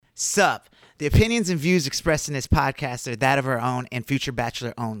Sup. The opinions and views expressed in this podcast are that of our own and Future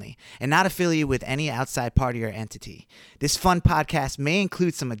Bachelor only, and not affiliated with any outside party or entity. This fun podcast may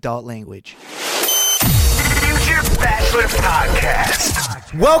include some adult language. Future Bachelor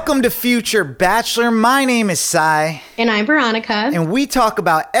Podcast. Welcome to Future Bachelor. My name is Sai. And I'm Veronica. And we talk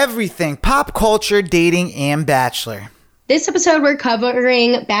about everything pop culture, dating, and Bachelor. This episode, we're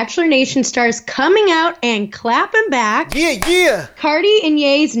covering Bachelor Nation stars coming out and clapping back. Yeah. Cardi and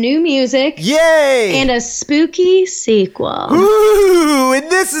Ye's new music. Yay. And a spooky sequel. Ooh, and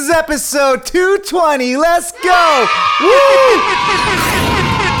this is episode 220. Let's go. Woo.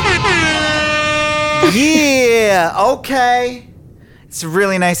 Yeah, okay. It's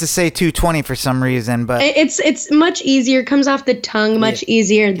really nice to say 220 for some reason, but it's much easier, comes off the tongue much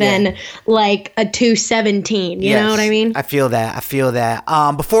easier than like a 217, you know what I mean? I feel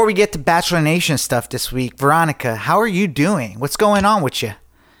that. Before we get to Bachelor Nation stuff this week, Veronica, how are you doing? What's going on with you?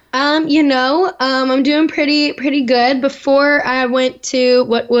 I'm doing pretty good. Before I went to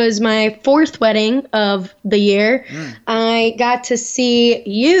what was my fourth wedding of the year, I got to see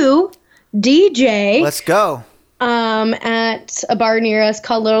you, DJ. Let's go. At a bar near us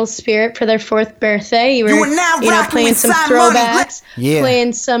called Little Spirit for their fourth birthday. You were playing some Simon throwbacks, Money.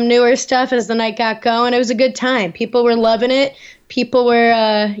 playing some newer stuff as the night got going. It was a good time. People were loving it. People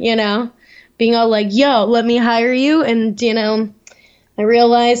were, being all like, yo, let me hire you. And, I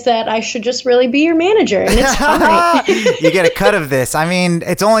realized that I should just really be your manager, and it's fine. You get a cut of this. I mean,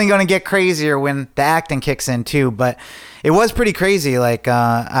 it's only going to get crazier when the acting kicks in too, but it was pretty crazy. Like,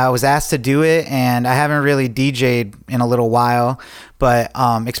 I was asked to do it, and I haven't really DJ'd in a little while, but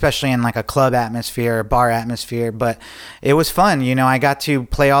especially in like a club atmosphere, or bar atmosphere, but it was fun. I got to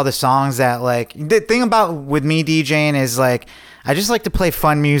play all the songs that, like, the thing about with me DJing is like, I just like to play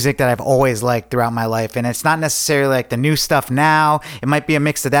fun music that I've always liked throughout my life. And it's not necessarily like the new stuff now. It might be a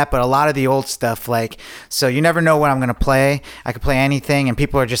mix of that, but a lot of the old stuff, like, so you never know what I'm going to play. I could play anything, and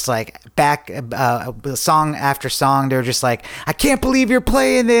people are just like back song after song. They're just like, I can't believe you're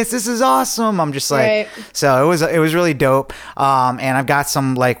playing this. This is awesome. I'm just like, right. So it was really dope. And I've got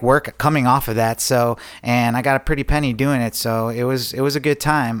some like work coming off of that. So, and I got a pretty penny doing it. So it was a good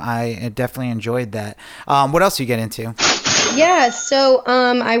time. I definitely enjoyed that. What else do you get into? Yeah, so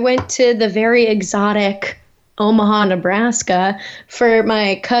I went to the very exotic Omaha, Nebraska for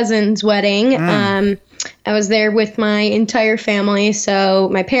my cousin's wedding. I was there with my entire family, so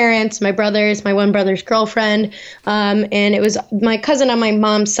my parents, my brothers, my one brother's girlfriend, and it was my cousin on my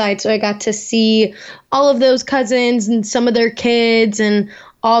mom's side, so I got to see all of those cousins and some of their kids and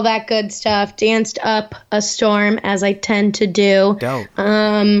all that good stuff. Danced up a storm, as I tend to do. Dope.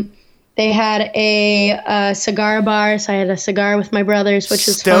 They had a cigar bar, so I had a cigar with my brothers, which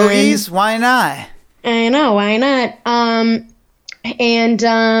was Stogies? fun. Why not? I know, why not?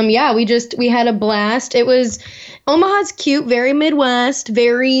 We had a blast. Omaha's cute, very Midwest,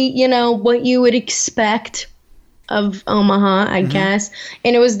 very, what you would expect of Omaha, I guess.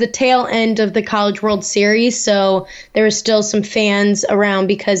 And it was the tail end of the College World Series, so there were still some fans around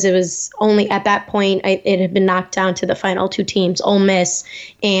because it was only at that point it had been knocked down to the final two teams, Ole Miss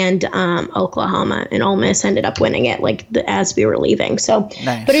and Oklahoma, and Ole Miss ended up winning it as we were leaving. So,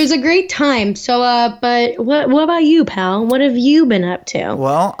 nice. But it was a great time. So, but what about you, pal? What have you been up to?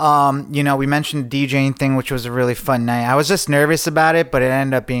 Well, we mentioned the DJing thing, which was a really fun night. I was just nervous about it, but it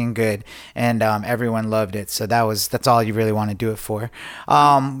ended up being good, and everyone loved it. So that's all you really want to do it for.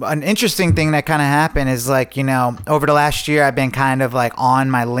 An interesting thing that kind of happened is over the last year, I've been kind of like on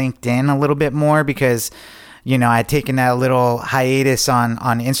my LinkedIn a little bit more because, I'd taken that little hiatus on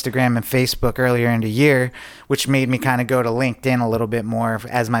Instagram and Facebook earlier in the year, which made me kind of go to LinkedIn a little bit more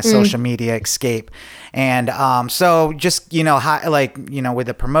as my social media escape. And so just, with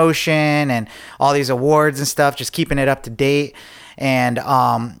the promotion and all these awards and stuff, just keeping it up to date. And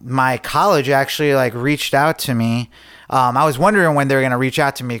my college actually reached out to me. I was wondering when they were going to reach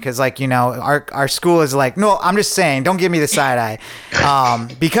out to me because our school is like, no, I'm just saying, don't give me the side eye.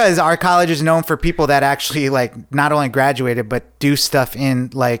 Because our college is known for people that actually not only graduated, but do stuff in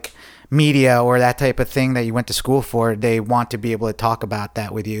media or that type of thing that you went to school for. They want to be able to talk about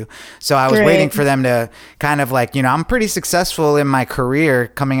that with you. So I was waiting for them to kind of I'm pretty successful in my career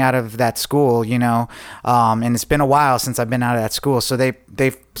coming out of that school, and it's been a while since I've been out of that school. So they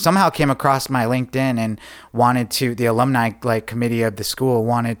somehow came across my LinkedIn and wanted to, the alumni like committee of the school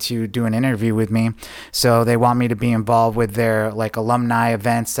wanted to do an interview with me. So they want me to be involved with their like alumni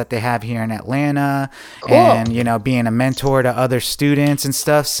events that they have here in Atlanta. Cool. And, you know, being a mentor to other students and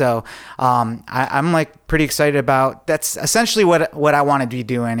stuff. So I'm like pretty excited about, that's essentially what I want to be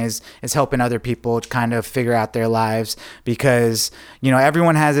doing is helping other people kind of figure out their lives, because, you know,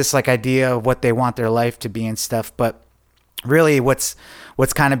 everyone has this like idea of what they want their life to be and stuff. But really what's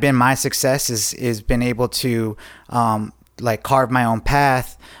kind of been my success is been able to like carve my own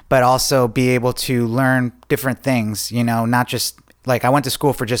path, but also be able to learn different things, you know, not just like I went to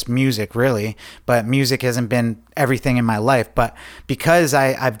school for just music really, but music hasn't been everything in my life. But because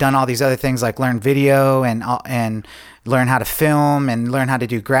I've done all these other things like learn video and learn how to film and learn how to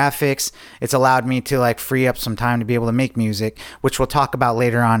do graphics, it's allowed me to like free up some time to be able to make music, which we'll talk about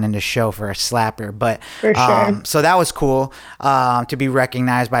later on in the show for a slapper. But for sure. So that was cool to be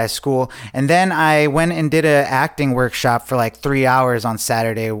recognized by a school. And then I went and did an acting workshop for like 3 hours on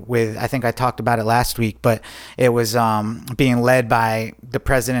Saturday with, I think I talked about it last week, but it was being led by the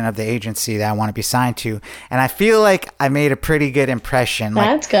president of the agency that I want to be signed to. And I feel like I made a pretty good impression.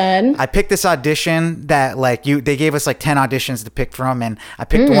 That's good. I picked this audition that like they gave us like 10 auditions to pick from, and I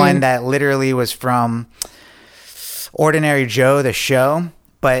picked one that literally was from Ordinary Joe, the show,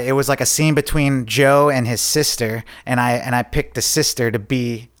 but it was like a scene between Joe and his sister, and I picked the sister to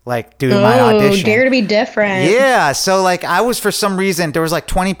be like do my audition. Dare to be different. Yeah, so like I was, for some reason, there was like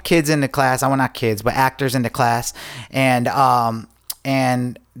 20 kids in the class. Well, not kids, but actors in the class, and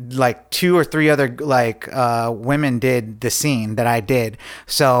like 2 or 3 other like women did the scene that I did.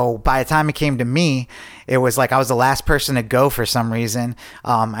 So by the time it came to me, it was like I was the last person to go for some reason.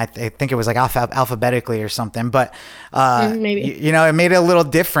 I think it was like alphabetically or something, but maybe, you know, it made it a little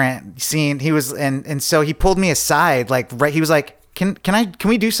different scene. He was, and so he pulled me aside, like he was like, Can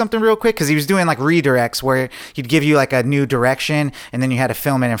we do something real quick? Because he was doing like redirects where he'd give you like a new direction and then you had to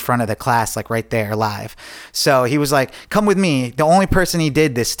film it in front of the class, like right there live. So he was like, come with me. The only person he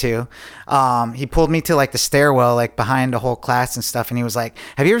did this to, he pulled me to like the stairwell, like behind the whole class and stuff. And he was like,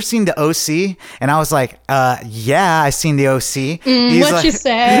 have you ever seen the OC? And I was like, yeah, I've seen the OC. What like, you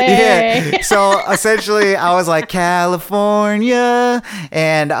say? Yeah. So essentially I was like, California.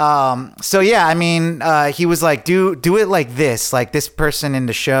 And so yeah, I mean, he was like, do it like this, like this person in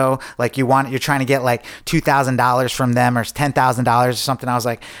the show, like you're trying to get like $2,000 from them or $10,000 or something. I was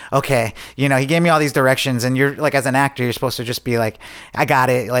like, okay, you know, he gave me all these directions, and you're like, as an actor, you're supposed to just be like, I got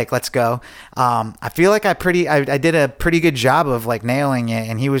it, like let's go. I feel like I did a pretty good job of like nailing it,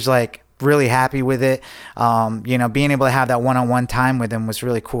 and he was like really happy with it. You know, being able to have that one-on-one time with him was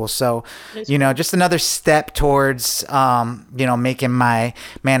really cool. So, you know, just another step towards, you know, making my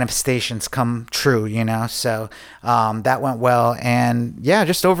manifestations come true, you know? So, that went well. And yeah,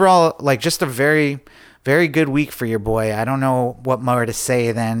 just overall, like just a very, very good week for your boy. I don't know what more to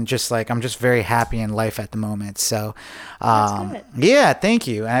say than just like, I'm just very happy in life at the moment. So, yeah, thank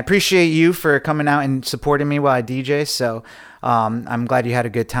you. And I appreciate you for coming out and supporting me while I DJ. So, I'm glad you had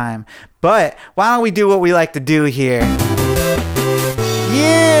a good time. But why don't we do what we like to do here?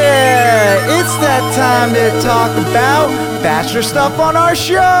 Yeah, it's that time to talk about Bachelor stuff on our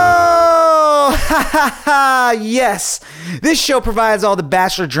show. Yes, this show provides all the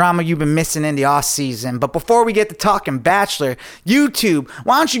Bachelor drama you've been missing in the off season. But before we get to talking Bachelor, YouTube,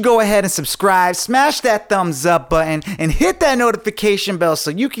 why don't you go ahead and subscribe, smash that thumbs up button, and hit that notification bell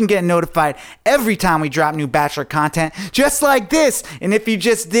so you can get notified every time we drop new Bachelor content, just like this. And if you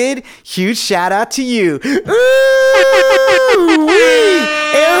just did, huge shout out to you. Ooh-wee!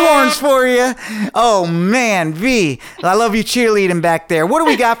 Air horns for you. Oh man, V, I love you cheerleading back there. What do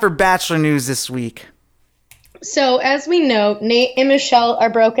we got for Bachelor news this week? So, as we know, Nate and Michelle are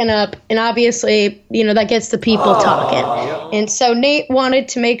broken up, and obviously, you know, that gets the people talking. And so Nate wanted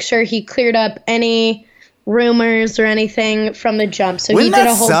to make sure he cleared up any rumors or anything from the jump. So Wouldn't he did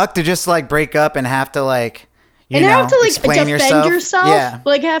that a whole suck to just like break up and have to like, have to like explain defend yourself? Yeah.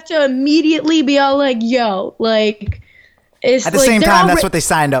 Like have to immediately be all like, yo, like it's at the like, same time, that's what they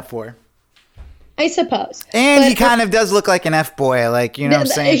signed up for. I suppose. And but he kind of does look like an F-boy, like, you know what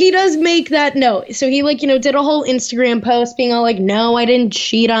I'm saying? He does make that note. So he, like, you know, did a whole Instagram post being all like, no, I didn't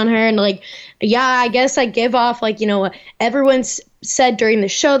cheat on her. And, like, yeah, I guess I give off, like, you know, everyone's said during the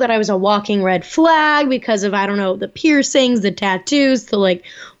show that I was a walking red flag because of, I don't know, the piercings, the tattoos, the, like,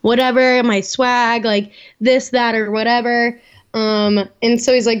 whatever, my swag, like, this, that, or whatever. And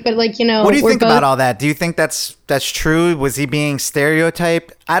so he's like, but like, you know, what do you think about all that? Do you think that's true? Was he being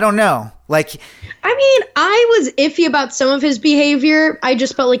stereotyped? I don't know. Like, I mean, I was iffy about some of his behavior. I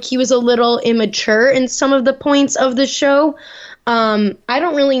just felt like he was a little immature in some of the points of the show. I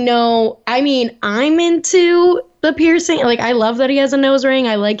don't really know. I mean, I'm into the piercing. Like, I love that he has a nose ring.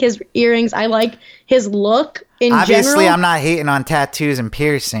 I like his earrings. I like his look in Obviously, general. I'm not hating on tattoos and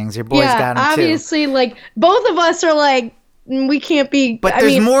piercings. Your boy's got them too. Obviously, like, both of us are like, we can't be. But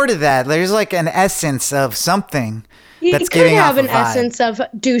there's more to that. There's like an essence of something that's could giving off have a an vibe. essence of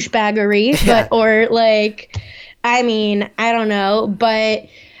douchebaggery, Yeah. or like, I mean, I don't know, but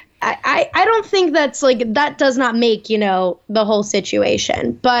I don't think that's like, that does not make, the whole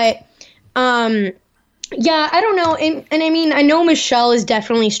situation. But yeah, I don't know. And I mean, I know Michelle is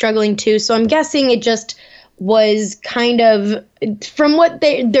definitely struggling too, so I'm guessing it just was kind of, from what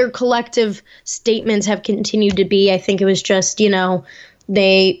their collective statements have continued to be, I think it was just,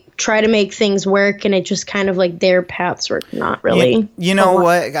 they try to make things work, and it just kind of like their paths were not really. You know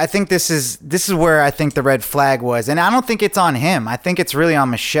what? I think this is where I think the red flag was, and I don't think it's on him. I think it's really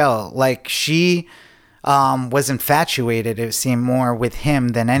on Michelle. Like, she was infatuated, it seemed, more with him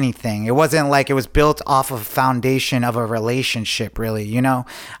than anything. It wasn't like it was built off of a foundation of a relationship, really.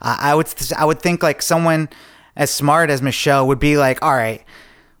 I would think like someone as smart as Michelle would be like, all right,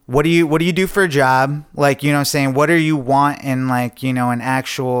 what do you do for a job? Like, what I'm saying, what do you want in, like, an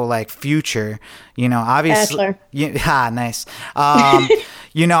actual, like, future? Obviously. Bachelor. Nice.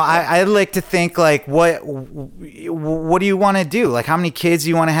 I'd like to think, like, what do you want to do? Like, how many kids do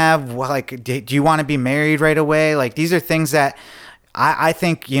you want to have? Like, do you want to be married right away? Like, these are things that I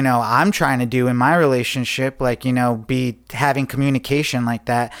think, I'm trying to do in my relationship, like, be having communication like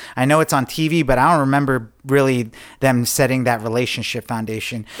that. I know it's on TV, but I don't remember really them setting that relationship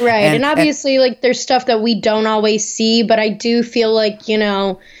foundation. Right. And obviously, like, there's stuff that we don't always see, but I do feel like,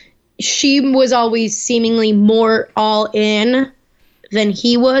 she was always seemingly more all in than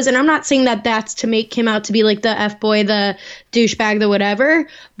he was. And I'm not saying that that's to make him out to be like the F-boy, the douchebag, the whatever,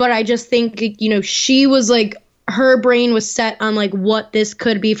 but I just think, she was like, her brain was set on like what this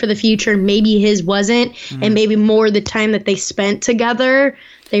could be for the future. Maybe his wasn't. And maybe more the time that they spent together,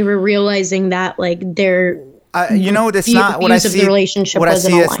 they were realizing that like their it's not what I see. The relationship what I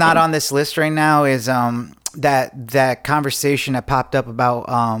see aligned. It's not on this list right now is that conversation that popped up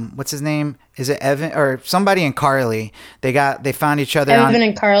about what's his name? Is it Evan or somebody in Carly? They found each other Evan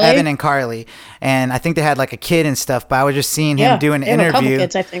and Carly, and I think they had like a kid and stuff. But I was just seeing him do an interview. A couple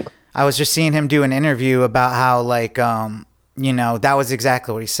kids, I think. I was just seeing him do an interview about how, like, that was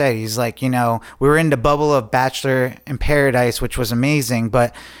exactly what he said. He's like, we were in the bubble of Bachelor in Paradise, which was amazing,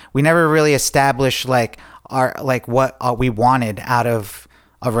 but we never really established like what we wanted out of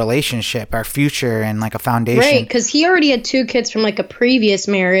a relationship, our future, and like a foundation. Right, because he already had 2 kids from like a previous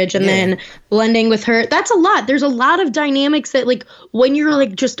marriage, and then blending with her. That's a lot. There's a lot of dynamics that, like, when you're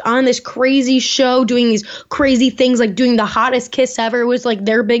like just on this crazy show doing these crazy things, like doing the hottest kiss ever was like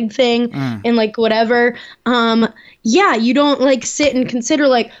their big thing, and like whatever. Yeah, you don't like sit and consider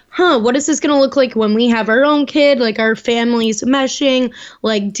like, what is this going to look like when we have our own kid, like our families meshing,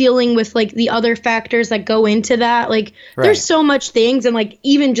 like dealing with like the other factors that go into that. Like there's so much things. And like,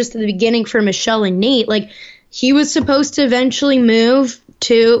 even just at the beginning for Michelle and Nate, like he was supposed to eventually he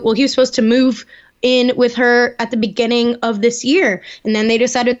was supposed to move in with her at the beginning of this year. And then they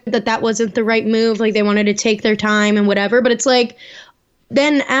decided that that wasn't the right move. Like they wanted to take their time and whatever. But it's like,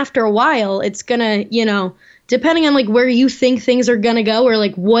 then after a while, it's gonna, depending on like where you think things are going to go or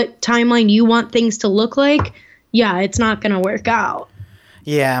like what timeline you want things to look like, it's not going to work out.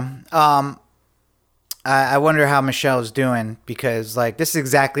 Yeah. I wonder how Michelle's doing, because like this is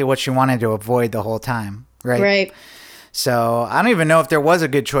exactly what she wanted to avoid the whole time. Right. So I don't even know if there was a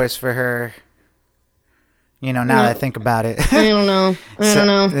good choice for her. Now that I think about it. I don't know. I don't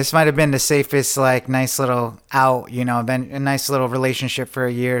know. This might have been the safest, like, nice little out, then a nice little relationship for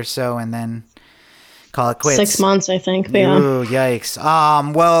a year or so, and then call it quits. 6 months, I think. But Ooh, yikes.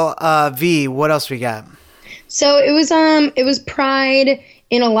 V, what else we got? So it was Pride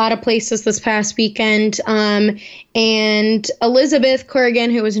in a lot of places this past weekend. And Elizabeth Corrigan,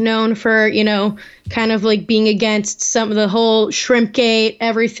 who was known for, kind of like being against some of the whole shrimp gate,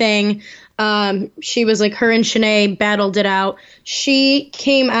 everything. She was like, her and Shanae battled it out. She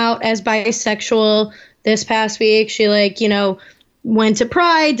came out as bisexual this past week. She went to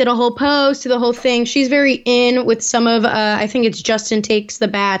Pride, did a whole post, did the whole thing. She's very in with some of, I think it's Justin Takes the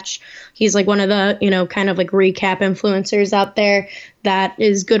Batch. He's like one of the, kind of like recap influencers out there that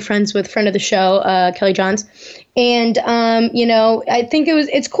is good friends with friend of the show, Kelly Johns. And, I think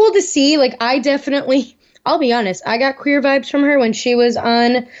it's cool to see, like, I'll be honest, I got queer vibes from her when she was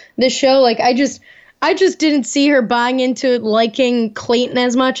on the show. Like, I just didn't see her buying into liking Clayton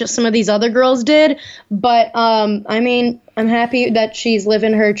as much as some of these other girls did. But I mean, I'm happy that she's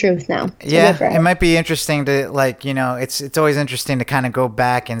living her truth now. So yeah, it might be interesting to like, you know, it's always interesting to kind of go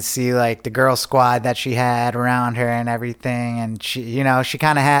back and see like the girl squad that she had around her and everything, and she, you know, she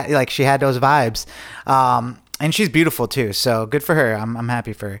kind of had like she had those vibes, and she's beautiful too. So good for her. I'm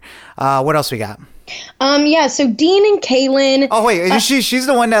happy for her. What else we got? Yeah, so Dean and Kaylin. Oh wait, she's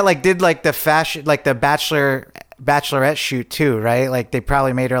the one that like did like the fashion, like the bachelorette shoot too, right? Like they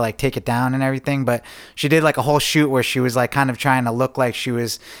probably made her like take it down and everything, but she did like a whole shoot where she was like kind of trying to look like she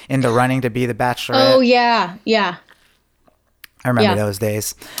was in the running to be the bachelorette. Oh yeah. I remember those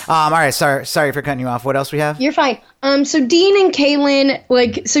days. All right, sorry for cutting you off. What else we have? You're fine. So Dean and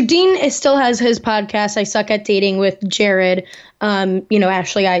Kaylin, so Dean still has his podcast, I Suck at Dating, with Jared,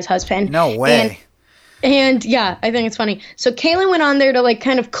 Ashley I's husband. No way. And yeah, I think it's funny. So Kaylin went on there to like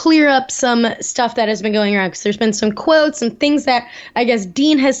kind of clear up some stuff that has been going around, because there's been some quotes and things that I guess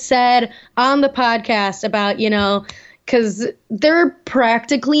Dean has said on the podcast about, because they're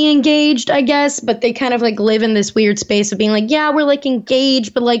practically engaged, I guess, but they kind of like live in this weird space of being like, yeah, we're like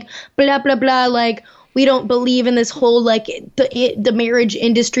engaged, but like blah, blah, blah, like we don't believe in this whole like the marriage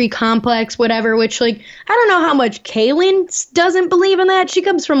industry complex, whatever, which like I don't know how much Kaylin doesn't believe in that. She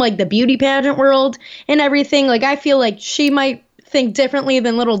comes from like the beauty pageant world and everything. Like I feel like she might think differently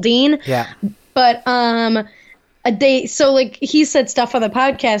than little Dean. Yeah. But so like he said stuff on the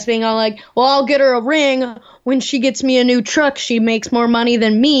podcast being all like, well, I'll get her a ring when she gets me a new truck. She makes more money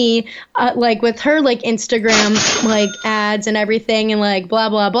than me, like with her like Instagram like ads and everything, and like blah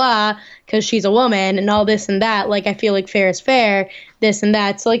blah blah, because she's a woman and all this and that. Like I feel like fair is fair, this and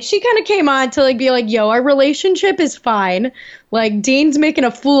that. So like she kind of came on to like be like, yo, our relationship is fine. Like Dean's making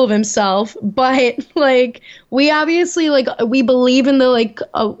a fool of himself, but like we obviously like we believe in the like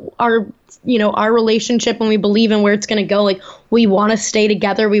our relationship, and we believe in where it's going to go. Like we want to stay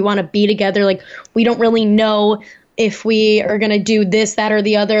together. We want to be together. Like we don't really know if we are going to do this, that, or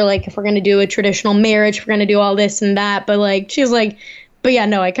the other. Like if we're going to do a traditional marriage, if we're going to do all this and that. But like, she's like, but yeah,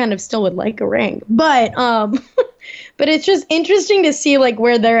 no, I kind of still would like a ring. But, but it's just interesting to see like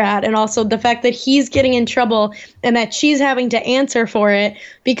where they're at. And also the fact that he's getting in trouble and that she's having to answer for it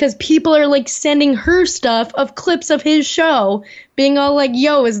because people are like sending her stuff of clips of his show being all like,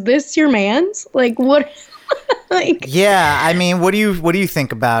 yo, is this your man's? Like what? Like, yeah. I mean, what do you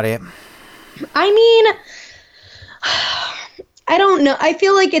think about it? I mean, I don't know. I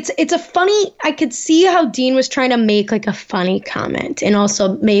feel like it's a funny, I could see how Dean was trying to make like a funny comment and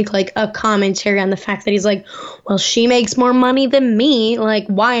also make like a commentary on the fact that he's like, well, she makes more money than me. Like,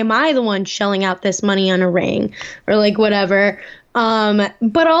 why am I the one shelling out this money on a ring or like whatever?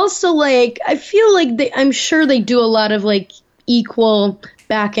 But also like, I feel like I'm sure they do a lot of like equal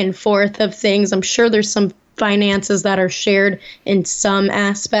back and forth of things. I'm sure there's some finances that are shared in some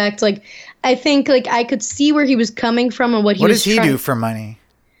aspect. Like, I think like I could see where he was coming from and what does he do for money?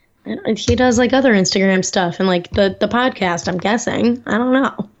 He does like other Instagram stuff and like the podcast, I'm guessing. I don't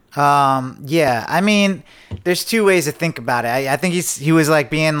know. Yeah, I mean, there's two ways to think about it. I think he was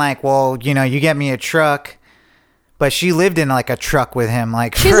like being like, well, you get me a truck, but she lived in like a truck with him.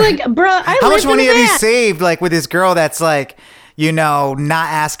 Like she's like, bro, how much money have you saved like with this girl that's like, not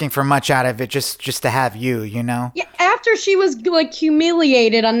asking for much out of it, just to have you, Yeah, after she was like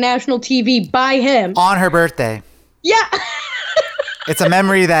humiliated on national TV by him on her birthday. Yeah. It's a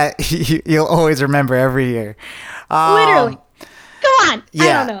memory that you'll always remember every year. Literally. Come on. Yeah.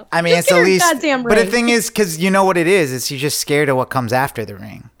 I don't know. I mean, just it's at least. Goddamn but ring. the thing is, because you know what it is he's just scared of what comes after the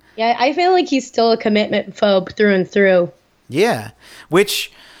ring. Yeah, I feel like he's still a commitment phobe through and through. Yeah,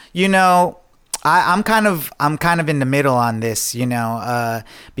 which I'm kind of in the middle on this,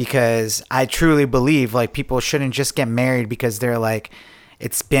 because I truly believe like people shouldn't just get married because they're like,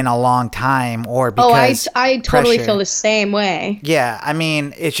 it's been a long time or because I totally pressure. feel the same way. Yeah, I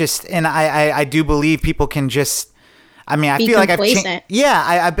mean, it's just, and I do believe people can just, I mean, I be feel like complacent.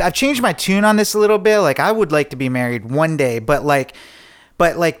 I've changed my tune on this a little bit. Like I would like to be married one day, but like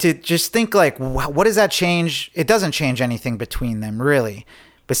to just think like, what does that change? It doesn't change anything between them really.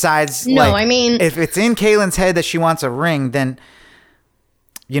 Besides, no, I mean, if it's in Kaylin's head that she wants a ring, then,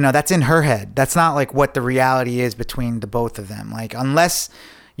 that's in her head. That's not like what the reality is between the both of them. Like, unless,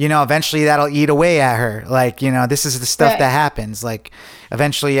 eventually that'll eat away at her. Like, this is the stuff that happens. Like,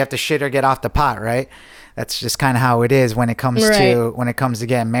 eventually you have to shit or get off the pot, right? That's just kind of how it is when it comes to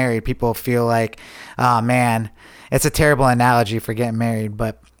getting married. People feel like, oh man, it's a terrible analogy for getting married,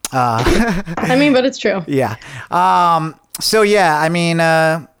 but I mean, but it's true. Yeah. So yeah, I mean,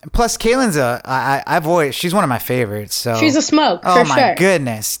 plus Kaylin's she's one of my favorites. So She's a smoke, oh for my sure.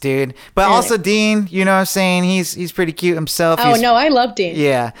 goodness, dude. But Yeah. also Dean, you know what I'm saying? He's pretty cute himself. Oh, He's- no, I love Dean.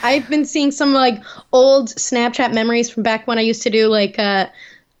 Yeah. I've been seeing some, like, old Snapchat memories from back when I used to do, like,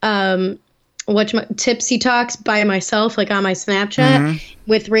 Tipsy Talks by myself, like, on my Snapchat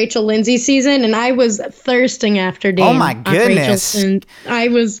with Rachel Lindsay season, and I was thirsting after Dean. Oh, my on goodness. Rachel's, I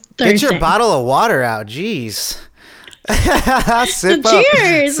was thirsting. Get your bottle of water out. Jeez. Sip up.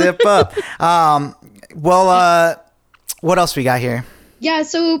 Cheers. Sip up. What else we got here? Yeah,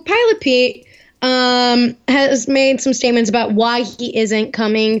 so Pilot Pete has made some statements about why he isn't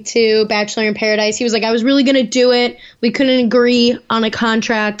coming to Bachelor in Paradise. He was like, I was really going to do it. We couldn't agree on a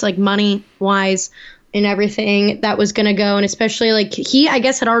contract, like money-wise and everything that was going to go. And especially, like, he, I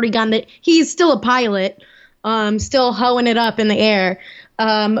guess, had already gotten he's still a pilot, still hoeing it up in the air.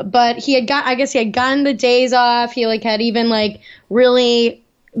 But he had gotten the days off. He, like, had even, like, really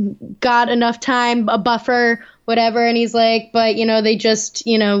got enough time, a buffer, whatever, and he's like, but they just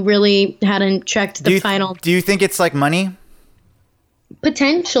really hadn't checked the final. Do you think it's like money,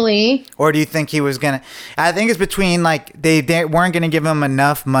 potentially, or do you think he was gonna? I think it's between, like, they weren't gonna give him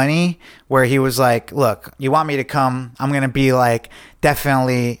enough money where he was like, look, you want me to come, I'm gonna be like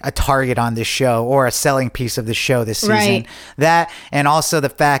definitely a target on this show or a selling piece of the show this season. Right. That, and also the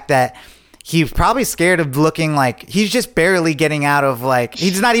fact that he's probably scared of looking like he's just barely getting out of, like,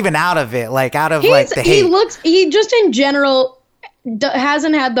 he's not even out of it, like out of like the hate. He just in general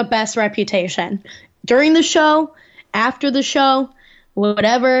hasn't had the best reputation during the show, after the show,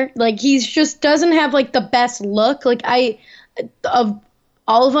 whatever. Like, he's just doesn't have, like, the best look, like, of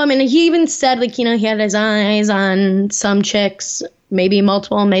all of them. And he even said, like, he had his eyes on some chicks, maybe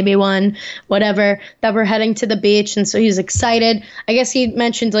multiple, maybe one, whatever, that were heading to the beach. And so he was excited. I guess he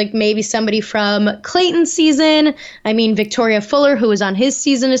mentioned, like, maybe somebody from Clayton's season. I mean, Victoria Fuller, who was on his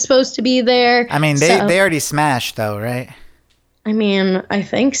season, is supposed to be there. I mean, they already smashed though, right? I mean, I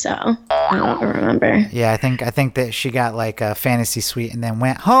think so. I don't remember. Yeah, I think that she got, like, a fantasy suite and then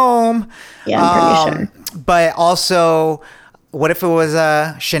went home. Yeah, I'm pretty sure. But also, what if it was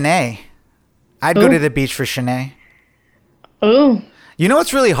Shanae? I'd go Ooh. to the beach for Shanae. Ooh. You know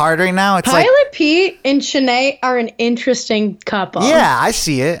what's really hard right now? It's Pilot like, Pete and Shanae are an interesting couple. yeah, I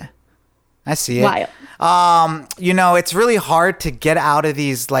see it. Wild. It's really hard to get out of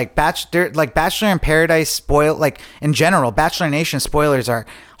these, like, Bachelor in Paradise like, in general, Bachelor Nation spoilers are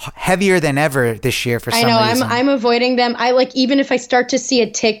heavier than ever this year for some reason. I'm avoiding them. I, like, even if I start to see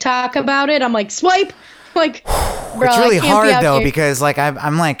a TikTok about it, I'm like, swipe. Like, bro, it's really I can't be hard out though, here. because, like,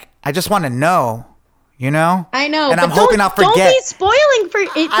 I'm like, I just want to know. I know, and but I'm hoping I'll forget. Don't be spoiling for I'm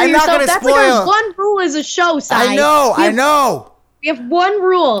not yourself. gonna That's spoil. like our one rule as a show, Si. I know. We have one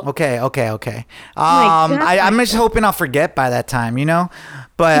rule. Okay. my God. I'm just hoping I'll forget by that time,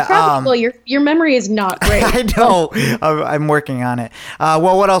 But Probably your memory is not great. I know. I'm working on it.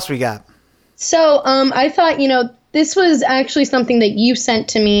 Well, what else we got? So I thought, this was actually something that you sent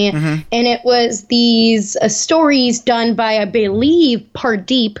to me, and it was these stories done by, I believe,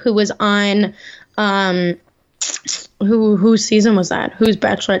 Pardeep, who was on, whose season was that? Whose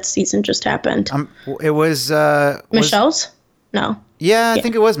Bachelorette season just happened? It was Michelle's? No. Yeah, I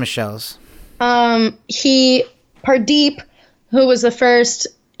think it was Michelle's. Pardeep, who was the first,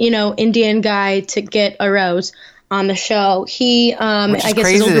 Indian guy to get a rose on the show. He, Which is I guess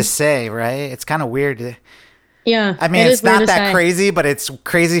crazy to say, right? It's kind of weird. Yeah. I mean, it it's is weird not to that say. crazy, but it's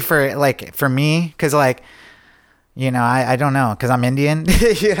crazy for me, because, like, I don't know, because I'm Indian.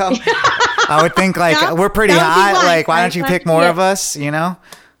 I would think, like, That- we're pretty that would be hot. why, Like, why don't you right? pick more Yeah. of us?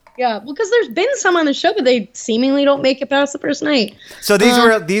 Yeah, because there's been some on the show, but they seemingly don't make it past the first night. So these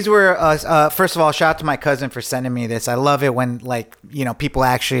were first of all, shout out to my cousin for sending me this. I love it when, like, you know, people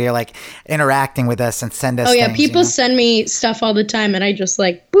actually are, like, interacting with us and send us. Oh yeah, things, people send me stuff all the time, and I just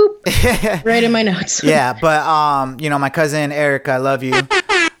like boop right in my notes. Yeah, but my cousin Eric, I love you.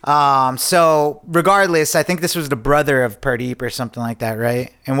 So regardless, I think this was the brother of Pardeep or something like that,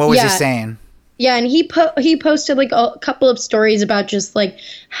 right? And what was he Yeah. saying? Yeah, and he posted like a couple of stories about just like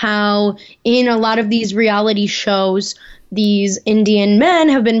how in a lot of these reality shows, these Indian men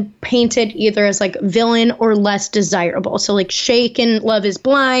have been painted either as like villain or less desirable. So like Shake in Love is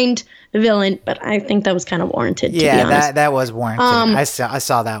Blind, villain, but I think that was kind of warranted, to be Yeah, honest. that was warranted. I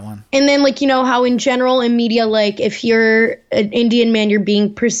saw that one. And then, like, how in general in media, like, if you're an Indian man, you're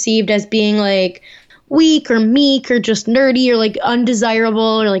being perceived as being, like, weak or meek or just nerdy or, like,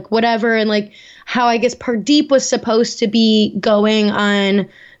 undesirable or, like, whatever. And, like, how I guess Pardeep was supposed to be going on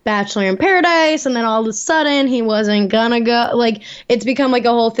Bachelor in Paradise, and then all of a sudden he wasn't gonna go. Like, it's become like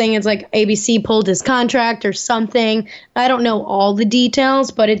a whole thing. It's like ABC pulled his contract or something. I don't know all the details,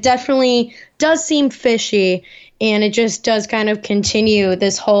 but it definitely does seem fishy, and it just does kind of continue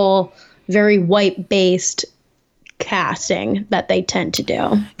this whole very white-based casting that they tend to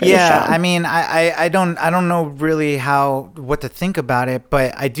do. Yeah, I mean, I don't know really what to think about it,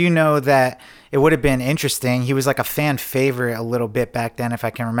 but I do know that it would have been interesting. He was like a fan favorite a little bit back then, if I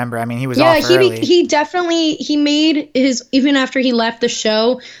can remember. I mean, he was off early. He definitely made his, even after he left the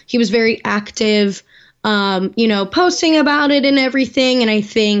show, he was very active, posting about it and everything. And I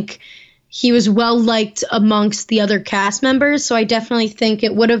think he was well liked amongst the other cast members. So I definitely think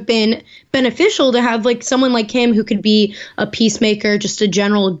it would have been beneficial to have like someone like him who could be a peacemaker, just a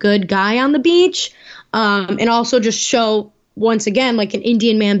general good guy on the beach, and also just show once again like an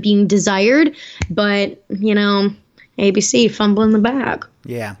Indian man being desired. But ABC fumbling the bag.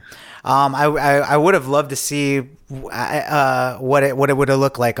 Yeah, I would have loved to see what it would have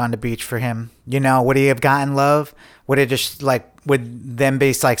looked like on the beach for him. Would he have gotten love? Would it just would them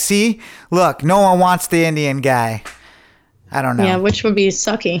be like, see, look, no one wants the Indian guy? I don't know. Yeah, which would be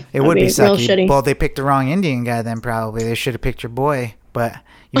sucky. It would be real sucky. shitty. Well, they picked the wrong Indian guy then probably. They should have picked your boy, but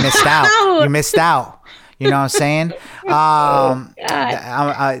you missed out. You missed out. You know what I'm saying?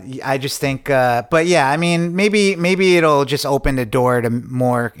 I just think, but yeah, I mean, maybe it'll just open the door to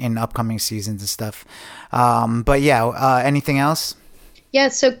more in upcoming seasons and stuff. But yeah, anything else? Yeah,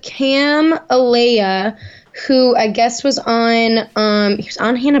 so Cam Alea, who I guess was on, he was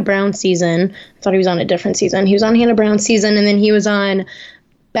on Hannah Brown season. I thought he was on a different season. He was on Hannah Brown season, and then he was on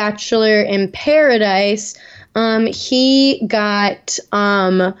Bachelor in Paradise. He got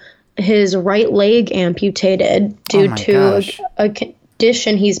his right leg amputated due to a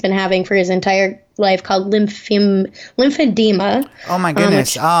condition he's been having for his entire life called lymphedema. Oh my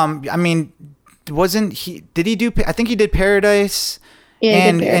goodness. I mean, wasn't he? Did he do? I think he did Paradise.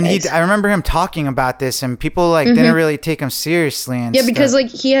 Yeah, and I remember him talking about this, and people didn't really take him seriously. And yeah, because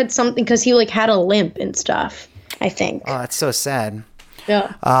he had something, because he had a limp and stuff, I think. Oh, that's so sad.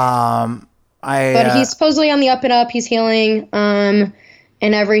 Yeah. But he's supposedly on the up and up. He's healing, and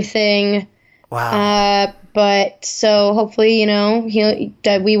everything. Wow. But so hopefully,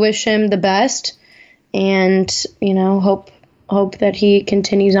 that we wish him the best, and hope that he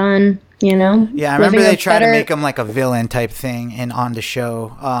continues on. Yeah, I remember they tried to make him like a villain type thing on the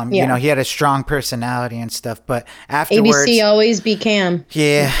show. He had a strong personality and stuff, but afterwards, ABC always be Cam.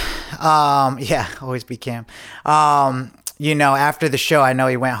 Yeah, always be Cam. After the show, I know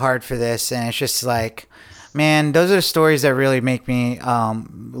he went hard for this, and it's just like, man, those are the stories that really make me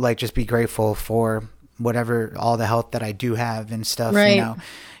just be grateful for whatever, all the health that I do have and stuff. Right.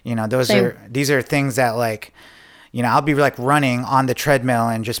 These are things that I'll be running on the treadmill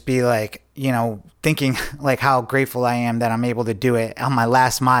and just be thinking how grateful I am that I'm able to do it. On my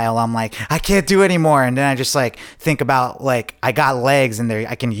last mile, I'm like, I can't do anymore. And then I just think about I got legs and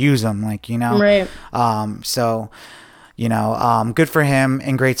I can use them, Right. Good for him,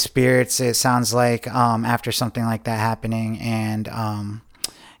 in great spirits, it sounds like, after something like that happening. And,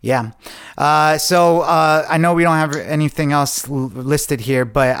 yeah. So I know we don't have anything else listed here,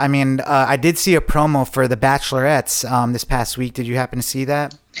 but I mean, I did see a promo for The Bachelorettes this past week. Did you happen to see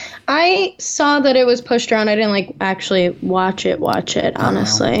that? I saw that it was pushed around. I didn't actually watch it,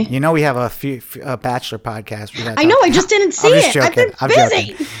 honestly. We have a Bachelor podcast. I know, I just didn't see it. I've been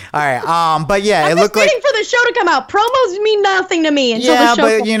busy. Joking. All right. But yeah, it looked waiting for the show to come out. Promos mean nothing to me until the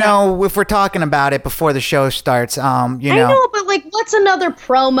show comes out. If we're talking about it before the show starts, I know, but what's another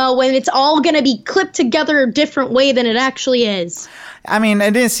promo when it's all going to be clipped together a different way than it actually is? I mean, I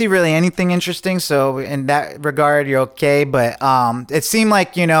didn't see really anything interesting, so in that regard, you're okay. But it seemed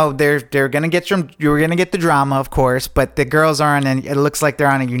like they're gonna get you're gonna get the drama, of course, but the girls aren't, and it looks like they're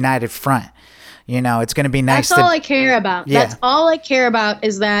on a united front. It's gonna be nice. That's all I care about. Yeah. That's all I care about,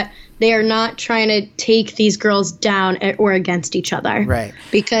 is that they are not trying to take these girls down or against each other. Right.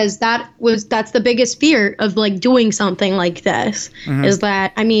 Because that's the biggest fear of doing something like this, is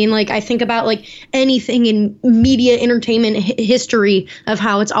that, I think about anything in media entertainment history of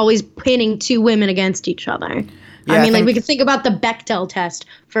how it's always pinning two women against each other. Yeah, we could think about the Bechdel test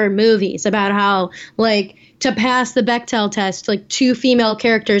for movies, about how to pass the Bechdel test, two female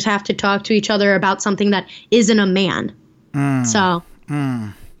characters have to talk to each other about something that isn't a man. So.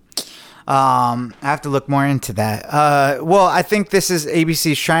 I have to look more into that. Well, I think this is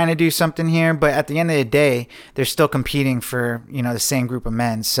ABC's trying to do something here, but at the end of the day, they're still competing for, the same group of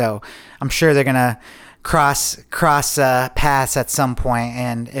men. So I'm sure they're going to cross paths at some point.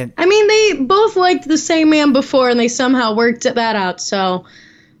 And they both liked the same man before, and they somehow worked that out. So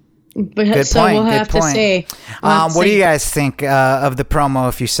But Good so point. we'll Good have to point. see. We'll have to What do see. you guys think of the promo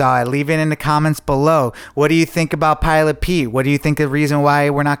if you saw it? Leave it in the comments below. What do you think about Pilot Pete? What do you think the reason why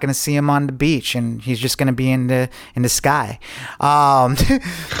we're not going to see him on the beach and he's just going to be in the sky?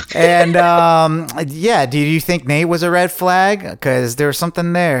 Yeah, do you think Nate was a red flag? Because there was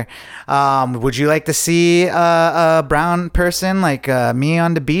something there. Would you like to see a brown person like me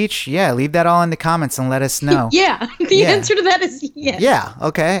on the beach? Yeah, leave that all in the comments and let us know. Yeah, the Yeah. answer to that is yes. Yeah,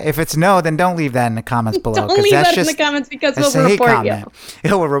 okay. If it's no, then don't leave that in the comments below. Don't 'cause leave that's that in the comments because that's we'll a hate report you. comment.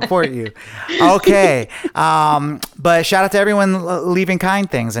 It will report you. Okay. But shout out to everyone leaving kind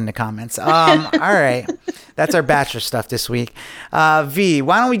things in the comments. All right. That's our bachelor stuff this week. V,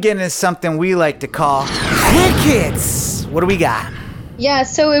 why don't we get into something we like to call Quick Hits? What do we got? Yeah,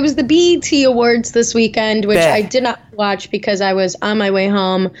 so it was the BET Awards this weekend, which Bet. I did not watch because I was on my way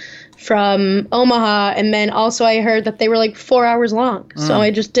home from Omaha, and then also I heard that they were like 4 hours long, so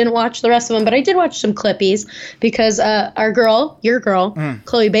I just didn't watch the rest of them. But I did watch some clippies because our girl, your girl,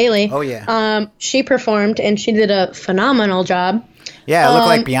 Chloe Bailey, Oh, yeah. she performed and she did a phenomenal job. Yeah, it looked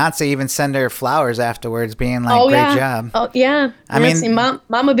like Beyonce even sent her flowers afterwards, being like, great yeah. job. Oh yeah, I mean-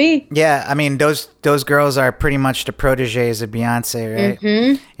 Mama B. Yeah, I mean, those girls are pretty much the proteges of Beyonce, right?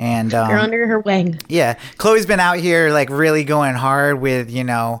 Mm-hmm. And You're under her wing. yeah, Chloe's been out here like really going hard with,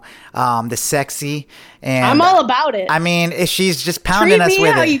 the sexy. And I'm all about it. I mean, she's just pounding treat us me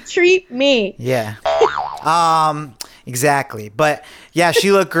with how it. you treat me. Yeah. Exactly. But yeah,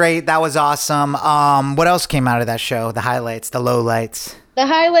 she looked great. That was awesome. What else came out of that show? The highlights, the lowlights. The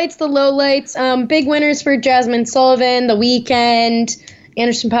highlights, the lowlights, big winners for Jasmine Sullivan, The Weeknd,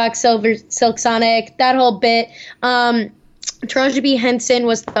 Anderson .Paak, Silk Sonic, that whole bit. Taraji B. Henson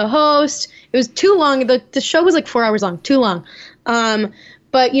was the host. It was too long. The show was like 4 hours long, too long.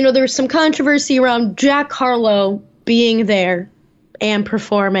 But, there was some controversy around Jack Harlow being there and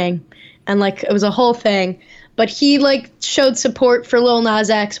performing. And, it was a whole thing. But he, showed support for Lil Nas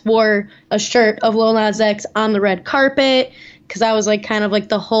X, wore a shirt of Lil Nas X on the red carpet. Because that was, kind of,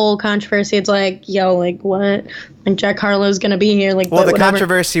 the whole controversy. It's like, yo, what? And Jack Harlow's going to be here. Well, the whatever.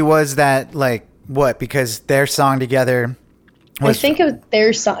 controversy was that, what? Because their song together I think it was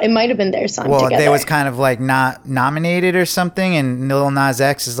their song. It might have been their song together. they was kind of not nominated or something, and Lil Nas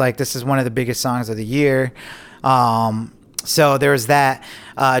X is this is one of the biggest songs of the year. So there was that.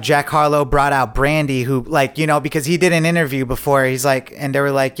 Jack Harlow brought out Brandy, who because he did an interview before. He's and they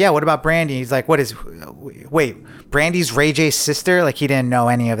were like, yeah, what about Brandy? He's like, wait, Brandy's Ray J's sister? He didn't know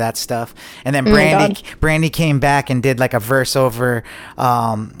any of that stuff. And then Brandy came back and did a verse over,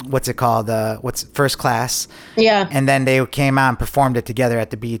 what's it called? First Class. Yeah. And then they came out and performed it together at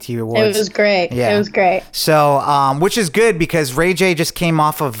the BET Awards. It was great. Yeah. It was great. So, which is good because Ray J just came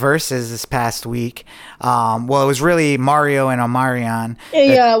off of Versus this past week. It was really Mario and Omarion.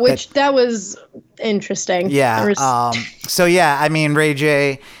 That was interesting. Yeah. There was- Ray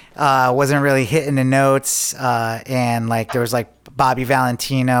J wasn't really hitting the notes, and there was Bobby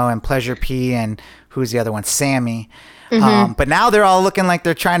Valentino and Pleasure P and who's the other one? Sammy. But now they're all looking like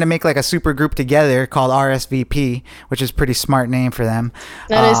they're trying to make a super group together called RSVP, which is a pretty smart name for them.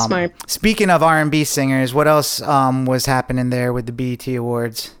 That is smart. Speaking of R&B singers, what else was happening there with the BET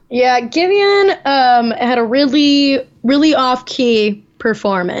Awards? Yeah, Giveon had a really, really off-key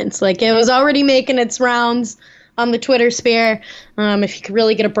performance. It was already making its rounds on the Twitter sphere. If you could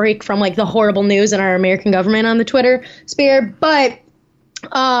really get a break from the horrible news in our American government on the Twitter sphere, but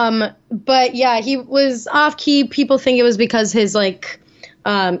yeah, he was off-key. People think it was because his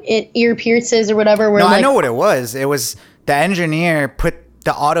ear pierces or whatever. No, I know what it was. It was the engineer put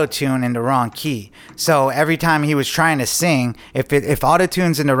the auto-tune in the wrong key. So every time he was trying to sing, if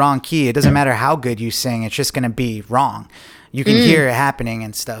auto-tune's in the wrong key, it doesn't matter how good you sing, it's just going to be wrong. You can hear it happening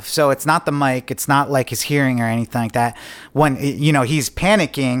and stuff. So it's not the mic. It's not his hearing or anything like that. When, he's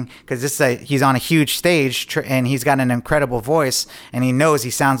panicking because he's on a huge stage and he's got an incredible voice and he knows he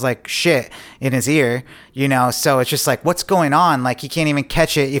sounds like shit in his ear, So it's just what's going on? He can't even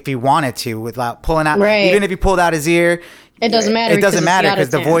catch it if he wanted to without pulling out. Right. Even if he pulled out his ear, it doesn't matter. It doesn't matter because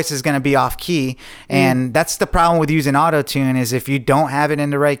the auto-tune. voice is going to be off key, and that's the problem with using auto-tune is if you don't have it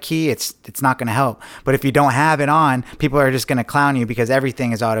in the right key, it's not going to help. But if you don't have it on, people are just going to clown you because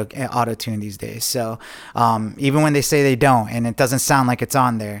everything is auto-tune these days. So even when they say they don't, and it doesn't sound like it's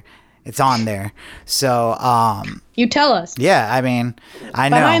on there, it's on there. So You tell us. yeah, I know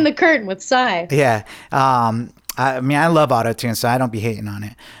Behind the curtain with Sai. yeah. I love autotune, so I don't be hating on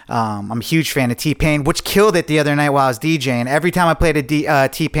it. I'm a huge fan of T-Pain, which killed it the other night while I was DJing. Every time I played a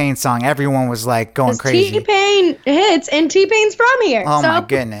T-Pain song, everyone was going crazy. T-Pain hits, and T-Pain's from here. Oh my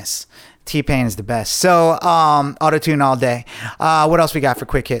goodness. T-Pain is the best. So, auto-tune all day. What else we got for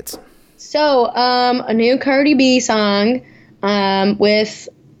quick hits? So, a new Cardi B song with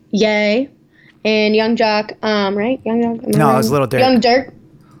Ye and Young Jock, right? Young Jock? No, it was Lil Durk. Young Durk.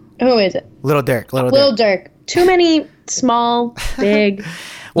 Who is it? Lil Durk. Lil Durk. Too many small, big.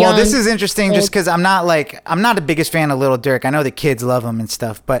 Well, young, this is interesting just old. because I'm not the biggest fan of Lil Durk. I know the kids love him and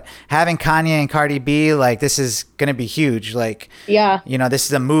stuff, but having Kanye and Cardi B, like, this is gonna be huge. Like, Yeah. you know, this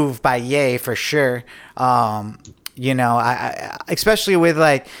is a move by Ye for sure. You know, I especially with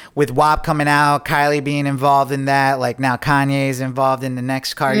WAP coming out, Kylie being involved in that, like now Kanye's involved in the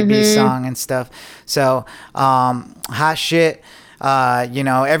next Cardi B song and stuff. So, hot shit. You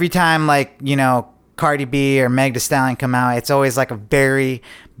know, every time Cardi B or Meg Thee Stallion come out, it's always like a very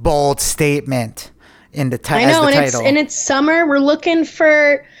bold statement in the I know, as the and title. it's summer. We're looking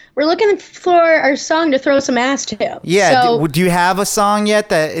for our song to throw some ass to. Yeah. So, Do you have a song yet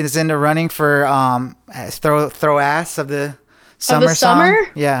that is in the running for throw ass of the summer summer?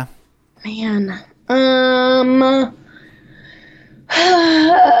 song? Yeah. man, I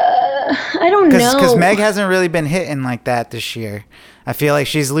don't know. Because Meg hasn't really been hitting like that this year. I feel like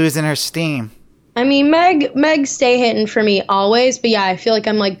she's losing her steam. I mean, Meg stay hitting for me always, but yeah, I feel like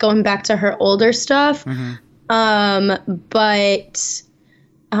I'm like going back to her older stuff. But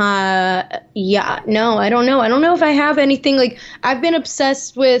yeah, no, I don't know. I don't know if I have anything. Like, I've been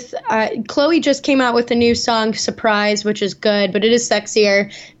obsessed with Chloe just came out with a new song, Surprise, which is good, but it is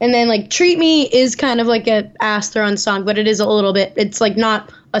sexier. And then like Treat Me is kind of like a ass throwing song, but it is a little bit, it's like not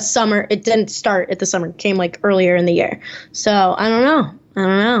a summer. It didn't start at the summer. It came like earlier in the year. So I don't know. I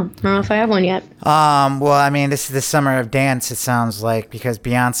don't know if I have one yet. Well, I mean, this is the summer of dance, it sounds like, because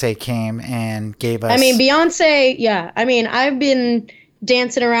Beyonce came and gave us. I mean, Beyonce, yeah. I mean, I've been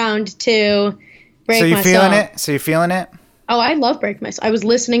dancing around to Break So My you feeling Soul. it? So you feeling it? Oh, I love Break My Soul. I was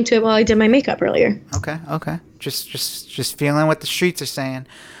listening to it while I did my makeup earlier. Okay. Just feeling what the streets are saying.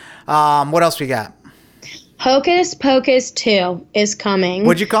 What else we got? Hocus Pocus 2 is coming.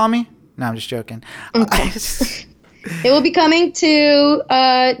 Would you call me? No, I'm just joking. It will be coming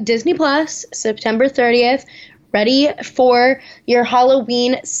to Disney Plus September 30th. Ready for your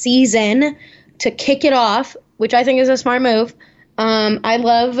Halloween season to kick it off, which I think is a smart move. I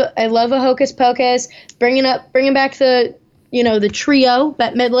love a Hocus Pocus, bringing back the trio,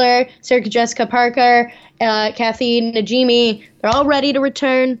 Bette Midler, Sarah Jessica Parker, Kathy Najimy. They're all ready to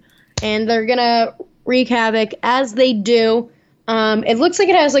return, and they're gonna wreak havoc as they do. It looks like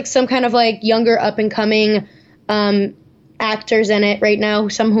it has like some kind of like younger up and coming actors in it right now.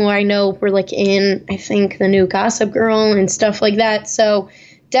 Some who I know were like in, I think, the new Gossip Girl and stuff like that. So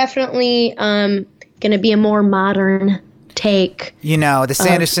definitely gonna be a more modern take. You know, the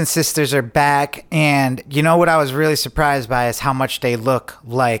Sanderson sisters are back, and you know what I was really surprised by is how much they look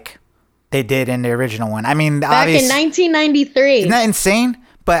like they did in the original one. I mean, Back in 1993. Isn't that insane?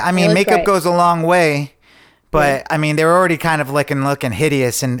 But I mean, look makeup great. goes a long way. But I mean, they were already kind of looking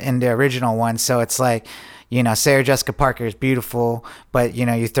hideous in the original one. So it's like, you know, Sarah Jessica Parker is beautiful, but you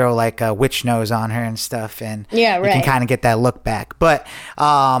know, you throw like a witch nose on her and stuff, and Yeah, you can right. kind of get that look back. But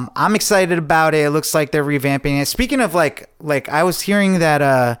I'm excited about it. It looks like they're revamping it. Speaking of like I was hearing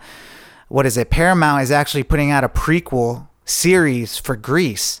that what is it? Paramount is actually putting out a prequel series for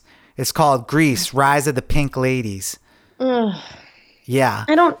Grease. It's called Grease: Rise of the Pink Ladies. Yeah.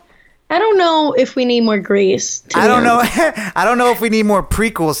 I don't know if we need more Grease. I don't know. I don't know if we need more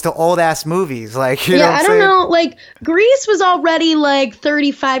prequels to old ass movies. Like, you know what I'm I don't saying? know. Like, Grease was already like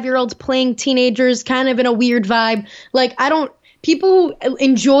 35-year-olds playing teenagers, kind of in a weird vibe. Like, people who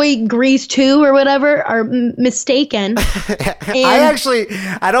enjoy Grease 2 or whatever are mistaken.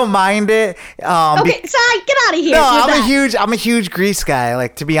 I don't mind it. Okay, Sai, get out of here. No, with that. I'm a huge Grease guy.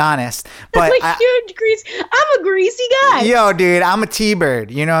 Like, to be honest, but I'm a huge Grease. I'm a greasy guy. yo, dude, I'm a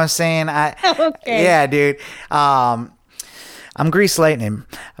T-Bird. You know what I'm saying? Okay. Yeah, dude. I'm Grease Lightning,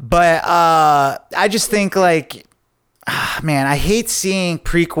 but I just think like, man, I hate seeing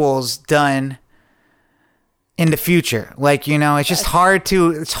prequels done in the future. Like, you know, it's just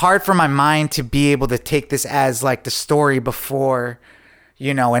it's hard for my mind to be able to take this as like the story before,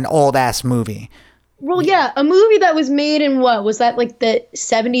 you know, an old ass movie. Well, yeah, a movie that was made in what? Was that like the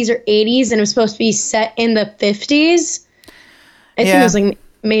 70s or 80s and it was supposed to be set in the 50s? I think Yeah. it was like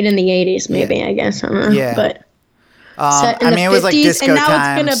made in the 80s, maybe, I guess. I don't know. Yeah. But set in I the mean, 50s, it was like disco and now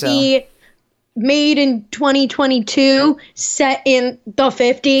time, it's going to so- be made in 2022, set in the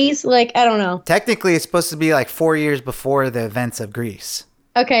 50s. Like, I don't know. Technically, it's supposed to be like 4 years before the events of Grease.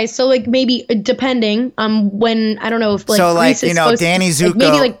 Okay, so like maybe depending on when, I don't know if like So, like, Grease is you know, supposed to- Danny like,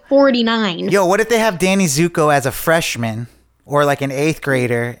 maybe Zuko- like 49. Yo, what if they have Danny Zuko as a freshman or like an 8th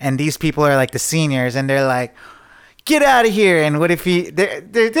grader, and these people are like the seniors, and they're like, get out of here. And what if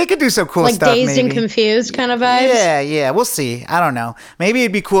they could do some cool like stuff, Dazed maybe. and Confused kind of vibes. Yeah, we'll see. I don't know. Maybe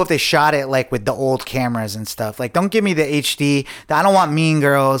it'd be cool if they shot it like with the old cameras and stuff. Like, don't give me the HD. I don't want Mean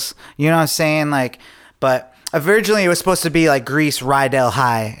Girls. You know what I'm saying? Like, but originally it was supposed to be like Grease Rydell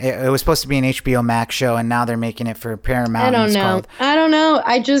High. It was supposed to be an HBO Max show, and now they're making it for Paramount. I don't know.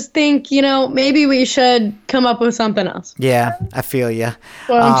 I just think, maybe we should come up with something else. Yeah, I feel you.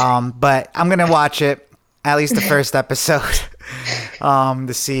 But I'm gonna watch it. At least the first episode,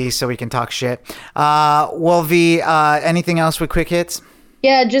 to see, so we can talk shit. Well, V, anything else with quick hits?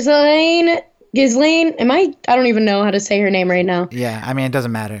 Yeah, Ghislaine, I don't even know how to say her name right now. Yeah, I mean, it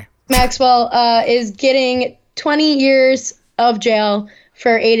doesn't matter. Maxwell is getting 20 years of jail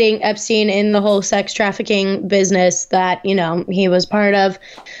for aiding Epstein in the whole sex trafficking business that, he was part of.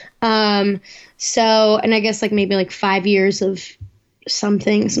 And I guess like maybe like 5 years of some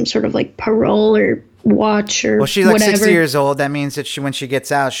sort of like parole or watch or she's like whatever. 60 years old. That means that when she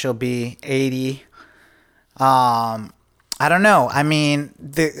gets out, she'll be 80. I don't know. I mean,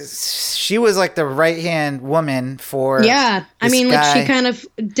 she was like the right-hand woman for I mean, guy. like she kind of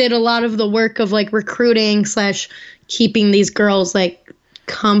did a lot of the work of like recruiting / keeping these girls like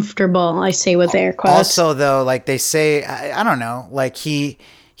comfortable, I say with air quotes. Also, though, like they say, I don't know, like he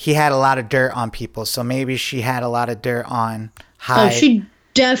had a lot of dirt on people, so maybe she had a lot of dirt on Hyde. Oh, she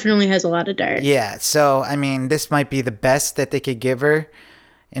definitely has a lot of dirt. Yeah, so I mean, this might be the best that they could give her,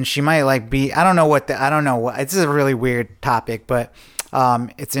 and she might like be. I don't know what. It's a really weird topic, but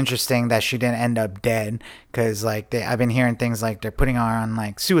it's interesting that she didn't end up dead because like I've been hearing things like they're putting her on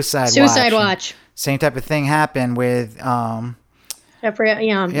like suicide watch. Same type of thing happened with Jeffrey.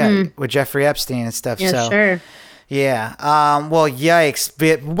 with Jeffrey Epstein and stuff. Yeah, so, sure. Yeah. Well, yikes!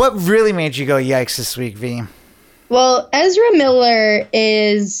 But what really made you go yikes this week, V? Well, Ezra Miller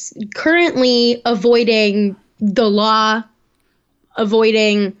is currently avoiding the law,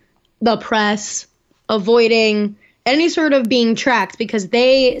 avoiding the press, avoiding any sort of being tracked because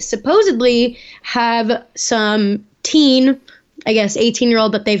they supposedly have some teen, I guess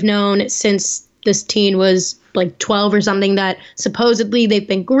 18-year-old that they've known since this teen was like 12 or something that supposedly they've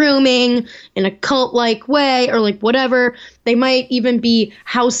been grooming in a cult-like way or like whatever. They might even be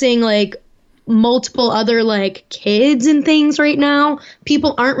housing like multiple other like kids and things right now.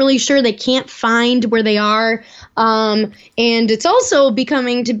 People aren't really sure. They can't find where they are. And it's also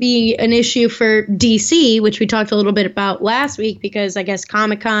becoming to be an issue for DC, which we talked a little bit about last week because I guess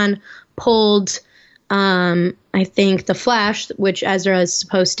Comic-Con pulled, I think, The Flash, which Ezra is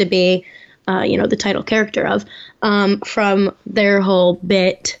supposed to be, the title character of, from their whole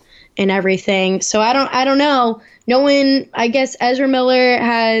bit and everything. So I don't know. No one, I guess Ezra Miller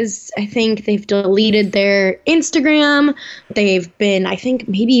has, I think they've deleted their Instagram. They've been, I think,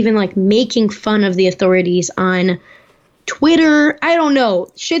 maybe even like making fun of the authorities on Twitter. I don't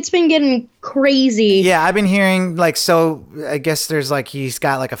know. Shit's been getting crazy. Yeah, I've been hearing like, so I guess there's like, he's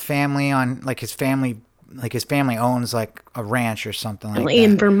got like a family on, like his family owns like a ranch or something like that.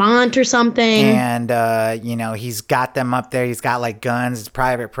 In Vermont or something. And, he's got them up there. He's got like guns, it's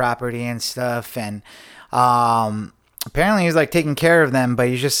private property and stuff. And, apparently he's like taking care of them, but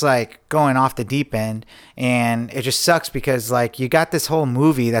he's just like going off the deep end, and it just sucks because like you got this whole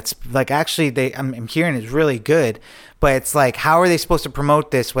movie that's like actually I'm hearing is really good, but it's like how are they supposed to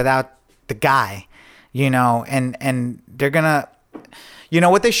promote this without the guy, and they're gonna,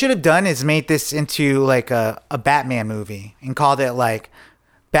 what they should have done is made this into like a Batman movie and called it like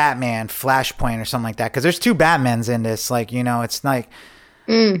Batman Flashpoint or something like that, because there's 2 Batmans in this, like it's like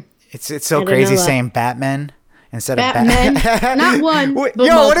It's so crazy saying Batman instead of Batman. Not one. But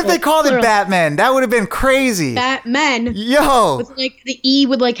Yo, what if they multiple. called it Plural. Batman? That would have been crazy. Batman. Yo. With like the E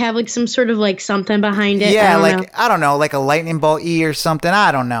would like have like some sort of like something behind it. Yeah, I don't know. like a lightning bolt E or something.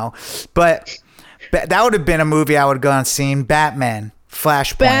 I don't know. But that would have been a movie I would have gone seen. Batman.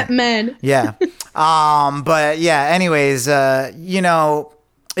 Flashpoint. Batman. Yeah. But yeah, anyways, I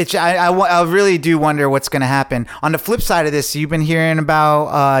really do wonder what's going to happen. On the flip side of this, you've been hearing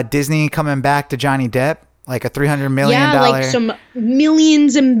about Disney coming back to Johnny Depp, like a $300 million. Yeah, like some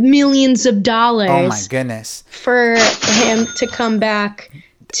millions and millions of dollars. Oh my goodness! For him to come back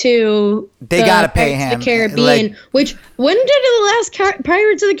to they gotta pay him. The Caribbean. Which when did the last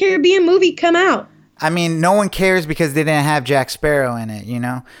Pirates of the Caribbean movie come out? I mean, no one cares because they didn't have Jack Sparrow in it.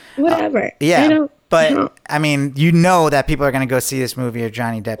 Whatever. Yeah. But, I mean, that people are going to go see this movie of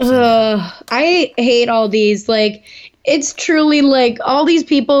Johnny Depp. I hate all these. Like, it's truly, like, all these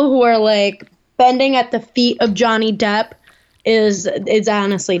people who are, like, bending at the feet of Johnny Depp is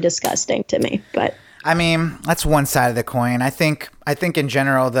honestly disgusting to me. But I mean, that's one side of the coin. I think in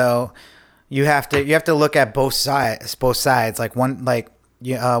general though, you have to look at both sides. Both sides. Like one, like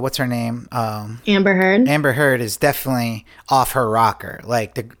what's her name? Amber Heard. Amber Heard is definitely off her rocker.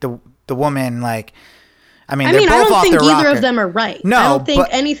 Like the woman, like. I mean, I don't think either of them are right. No, I don't think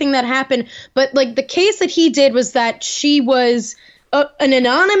anything that happened. But like the case that he did was that she was an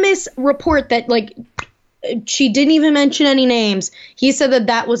anonymous report that like she didn't even mention any names. He said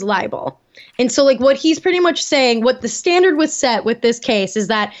that was libel. And so like what he's pretty much saying, what the standard was set with this case is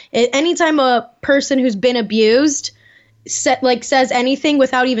that anytime a person who's been abused says anything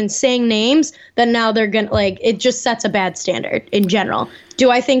without even saying names, then now they're gonna like it just sets a bad standard in general. Do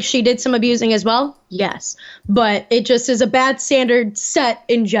I think she did some abusing as well? Yes, but it just is a bad standard set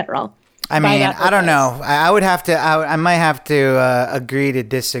in general. I mean, I don't know. I would have to. I might have to agree to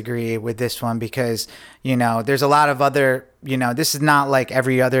disagree with this one because there's a lot of other. This is not like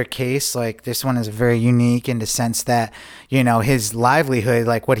every other case. Like this one is very unique in the sense that his livelihood,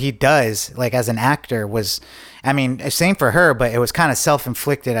 like what he does, like as an actor, was. I mean, same for her, but it was kind of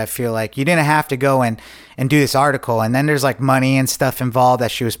self-inflicted. I feel like you didn't have to go and do this article, and then there's like money and stuff involved that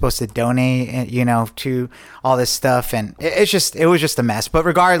she was supposed to donate, to all this stuff, and it was just a mess. But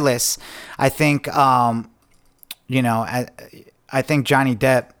regardless, I think, I think Johnny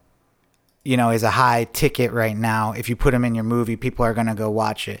Depp, is a high ticket right now. If you put him in your movie, people are gonna go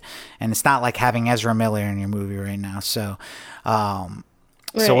watch it, and it's not like having Ezra Miller in your movie right now. So.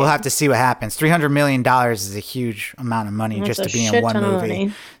 Right. So we'll have to see what happens. $300 million is a huge amount of money just to be in one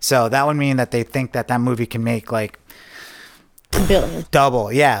movie. So that would mean that they think that movie can make like $1 billion.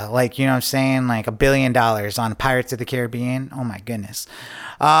 Double. Yeah. Like, you know what I'm saying? Like $1 billion on Pirates of the Caribbean. Oh my goodness.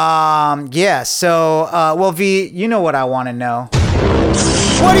 Yeah. So, well, V, you know what I want to know.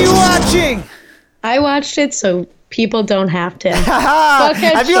 What are you watching? I watched it so people don't have to.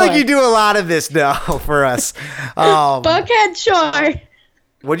 I feel like you do a lot of this though for us. Buckhead Shore.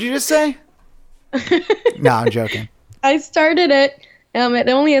 What'd you just say? No, I'm joking. I started it. It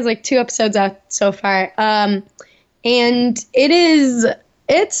only has like 2 episodes out so far. And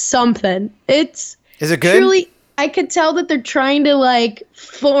it's something. Is it good? Truly, I could tell that they're trying to like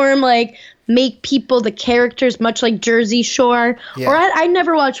form make people the characters much like Jersey Shore. Yeah. Or I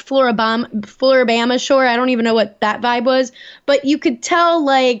never watched Floribama Shore. I don't even know what that vibe was. But you could tell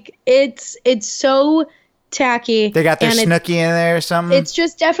like it's so tacky. They got their Snooki in there or something. It's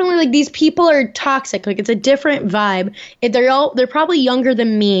just definitely like these people are toxic. Like it's a different vibe. They're probably younger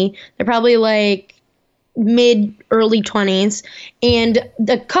than me. They're probably like early 20s, and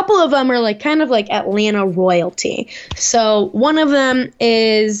a couple of them are like kind of like Atlanta royalty. So one of them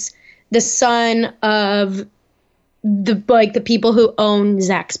is the son of the people who own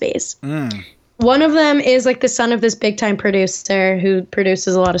Zaxby's. One of them is like the son of this big time producer who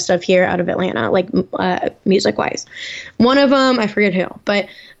produces a lot of stuff here out of Atlanta, like music wise. One of them, I forget who, but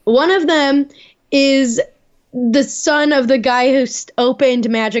one of them is the son of the guy who opened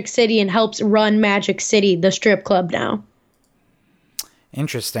Magic City and helps run Magic City, the strip club now.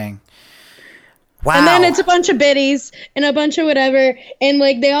 Interesting. Wow. And then it's a bunch of biddies and a bunch of whatever. And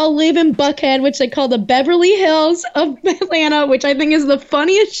like they all live in Buckhead, which they call the Beverly Hills of Atlanta, which I think is the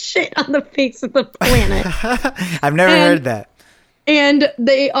funniest shit on the face of the planet. I've never heard that. And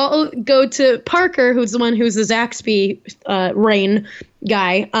they all go to Parker, who's the one who's the Zaxby Rain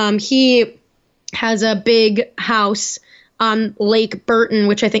guy. He has a big house on Lake Burton,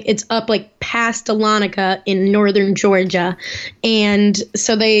 which I think it's up like past Dahlonega in northern Georgia. And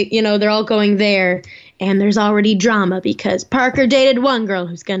so they're all going there, and there's already drama because Parker dated one girl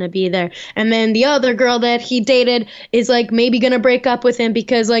who's going to be there. And then the other girl that he dated is like maybe going to break up with him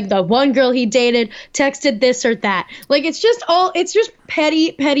because like the one girl he dated texted this or that. Like it's just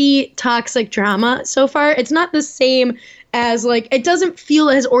petty, toxic drama so far. It's not the same as like, it doesn't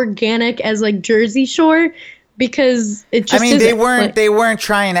feel as organic as like Jersey Shore. Because it just they weren't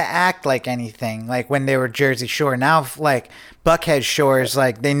trying to act like anything like when they were Jersey Shore. Now like Buckhead Shore is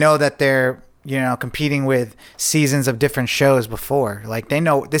like they know that they're competing with seasons of different shows before. Like they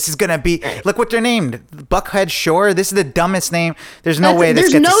know this is gonna be look what they're named, Buckhead Shore. This is the dumbest name. There's no way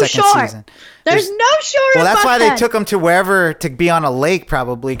this gets a second season. There's no shore. Well, that's Buckhead. why they took them to wherever to be on a lake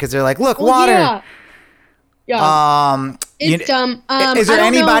probably because they're like, look, water. Yeah. It's dumb. Is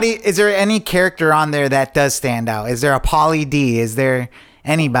there any character on there that does stand out? Is there a Pauly D? Is there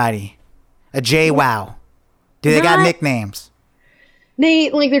anybody? A Jay Wow? Do they got nicknames?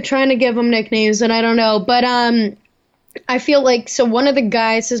 They're trying to give them nicknames, and I don't know. But I feel like, so one of the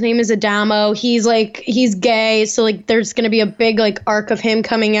guys, his name is Adamo. He's gay. So like, there's going to be a big like arc of him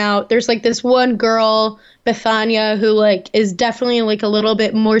coming out. There's like this one girl, Bethania, who like is definitely like a little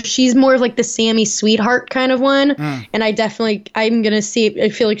bit more, she's more of like the Sammy sweetheart kind of one. And I'm going to see, I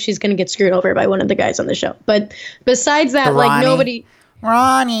feel like she's going to get screwed over by one of the guys on the show. But besides that, like nobody.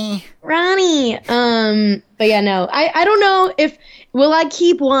 Ronnie. But yeah, no, I don't know will I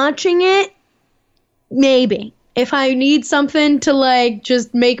keep watching it? Maybe. If I need something to like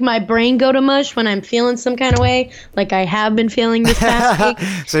just make my brain go to mush when I'm feeling some kind of way, like I have been feeling this past week.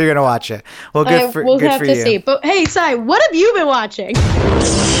 So you're gonna watch it. Well, we'll have to see. But hey, Sai, what have you been watching?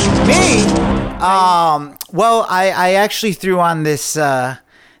 Me? Well, I actually threw on this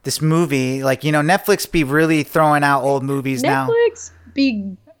this movie. Like, you know, Netflix be really throwing out old movies now. Netflix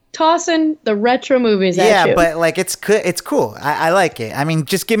be tossing the retro movies at you. Yeah, but like it's cool. I like it. I mean,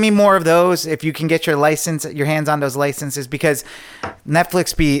 just give me more of those if you can get your hands on those licenses, because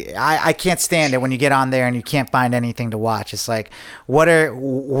Netflix I can't stand it when you get on there and you can't find anything to watch. It's like, what are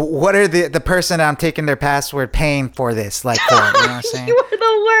the person that I'm taking their password paying for this like for? You know what I'm saying? You are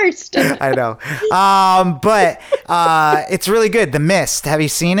the worst. I know. But it's really good. The Mist. Have you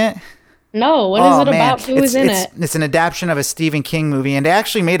seen it? No, what is it about? Who is in it? It's an adaptation of a Stephen King movie, and they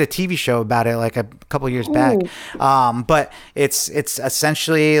actually made a TV show about it like a couple years back. But it's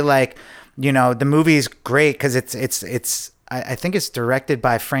essentially like, you know, the movie is great because I think it's directed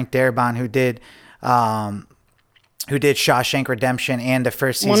by Frank Darabont, who did Shawshank Redemption and the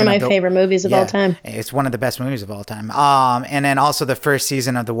first season. One of my favorite movies of all time. It's one of the best movies of all time. And then also the first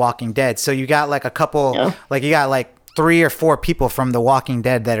season of The Walking Dead. So you got like a couple, like you got like 3 or 4 people from The Walking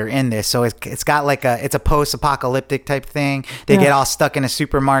Dead that are in this. So it's got like it's a post-apocalyptic type thing. They get all stuck in a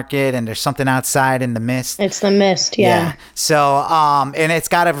supermarket and there's something outside in the mist. It's the mist, yeah. So, and it's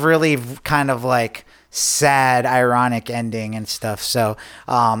got a really kind of like sad, ironic ending and stuff. So,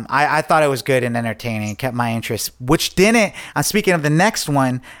 I thought it was good and entertaining. It kept my interest, which didn't. Speaking of the next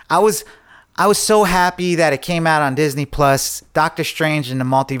one, I was so happy that it came out on Disney Plus, Doctor Strange and the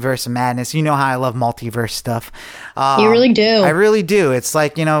Multiverse of Madness. You know how I love multiverse stuff. You really do. I really do. It's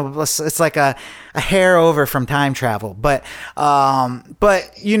like, you know, it's like a hair over from time travel. But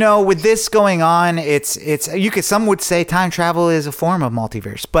you know, with this going on, some would say time travel is a form of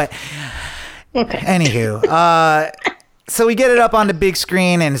multiverse. But okay. Anywho, so we get it up on the big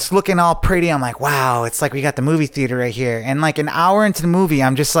screen and it's looking all pretty. I'm like, wow, it's like we got the movie theater right here. And like an hour into the movie,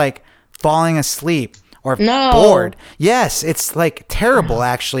 I'm just like falling asleep or bored. Yes, it's like terrible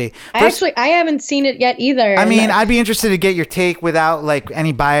actually. I haven't seen it yet either. I mean, I'd be interested to get your take without like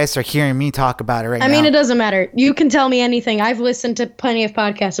any bias or hearing me talk about it right now. I mean, it doesn't matter. You can tell me anything. I've listened to plenty of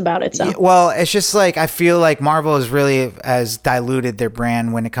podcasts about it. So. Well, it's just like I feel like Marvel has diluted their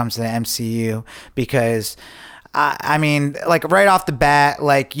brand when it comes to the MCU, because I mean, like right off the bat,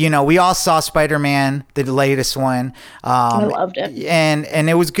 like, you know, we all saw Spider-Man, the latest one. I loved it. And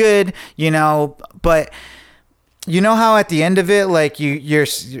it was good, you know, but you know how at the end of it, like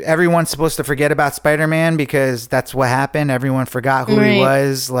everyone's supposed to forget about Spider-Man because that's what happened. Everyone forgot who he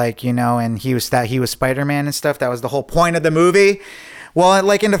was, like, you know, and he was Spider-Man and stuff. That was the whole point of the movie. Well,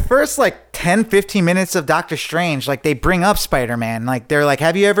 like in the first like 10, 15 minutes of Doctor Strange, like they bring up Spider-Man. Like they're like,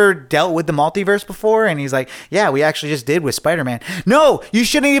 have you ever dealt with the multiverse before? And he's like, yeah, we actually just did with Spider-Man. No, you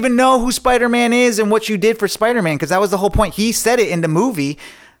shouldn't even know who Spider-Man is and what you did for Spider-Man, because that was the whole point. He said it in the movie.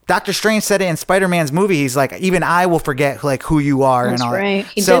 Doctor Strange said it in Spider-Man's movie. He's like, even I will forget like who you are. That's and all right.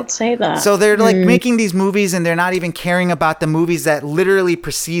 He did say that. So they're like making these movies and they're not even caring about the movies that literally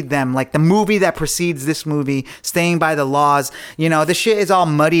precede them. Like the movie that precedes this movie, Staying by the Laws. You know, the shit is all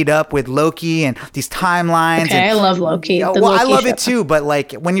muddied up with Loki and these timelines. Okay, I love Loki. Well, I love it too. But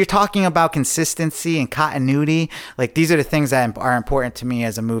like when you're talking about consistency and continuity, like these are the things that are important to me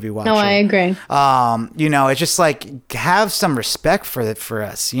as a movie watcher. No, I agree. You know, it's just like have some respect for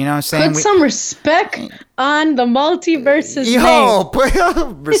us. You know what I'm saying? Put some respect on the multiverse's name. Put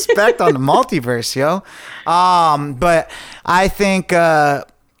respect on the multiverse, yo. But I think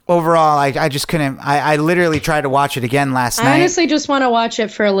overall, I just couldn't. I literally tried to watch it again last night. I honestly just want to watch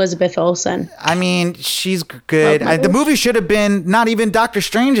it for Elizabeth Olsen. I mean, she's good. The movie should have been not even Doctor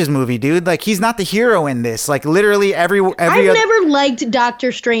Strange's movie, dude. Like, he's not the hero in this. Like, literally every I've never liked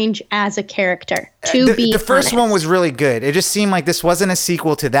Doctor Strange as a character. The first one was really good. It just seemed like this wasn't a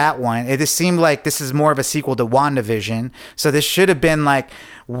sequel to that one. It just seemed like this is more of a sequel to WandaVision. So this should have been like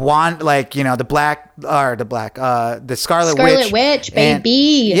you know, the Scarlet Witch,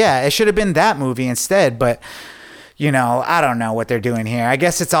 baby. Yeah, it should have been that movie instead. But you know, I don't know what they're doing here. I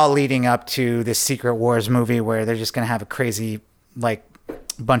guess it's all leading up to this Secret Wars movie where they're just gonna have a crazy like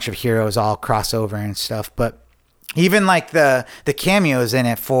bunch of heroes all cross over and stuff. But even like the cameos in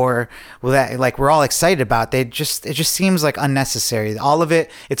it for that, like we're all excited about. It just seems like unnecessary. All of it.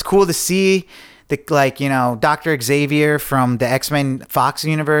 It's cool to see the Dr. Xavier from the X-Men Fox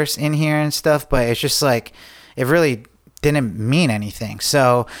universe in here and stuff, but it's just like it really didn't mean anything.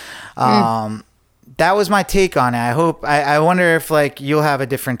 So that was my take on it. I wonder if like you'll have a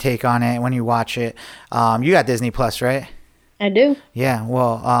different take on it when you watch it. You got Disney Plus, right? I do. Yeah,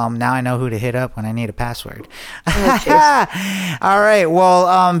 well, now I know who to hit up when I need a password. Oh, all right,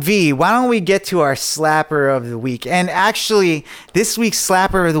 well, V, why don't we get to our slapper of the week? And actually, this week's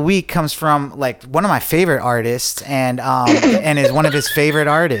slapper of the week comes from like one of my favorite artists, and and is one of his favorite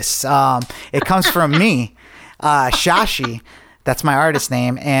artists. It comes from me, Shashi. That's my artist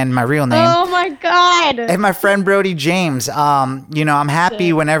name and my real name. Oh my God. And my friend Brody James. I'm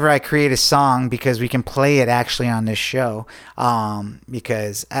happy whenever I create a song because we can play it actually on this show.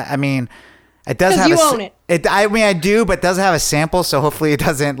 Because I mean, it does have own it. I do, but it does have a sample, so hopefully it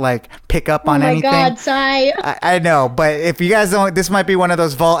doesn't like pick up on anything. Oh my God, Sai. I know, but if you guys don't, this might be one of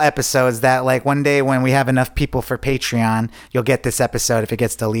those vault episodes that like one day when we have enough people for Patreon, you'll get this episode if it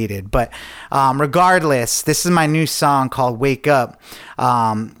gets deleted. But regardless, this is my new song called Wake Up.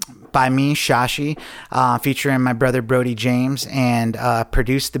 By me, Shashi, featuring my brother Brody James, and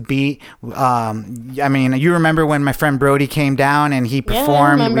produced the beat. I mean, you remember when my friend Brody came down and he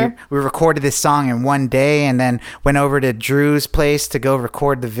performed? Yeah, I remember. We recorded this song in one day and then went over to Drew's place to go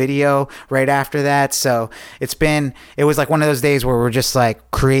record the video right after that. So it was like one of those days where we're just like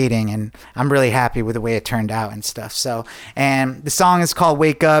creating, and I'm really happy with the way it turned out and stuff. So, and the song is called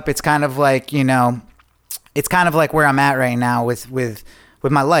Wake Up. It's kind of like, it's kind of like where I'm at right now with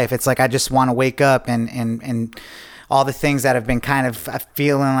my life. It's like I just want to wake up and all the things that have been kind of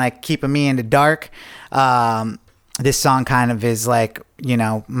feeling like keeping me in the dark. This song kind of is like,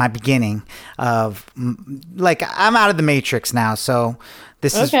 my beginning of like I'm out of the Matrix now. So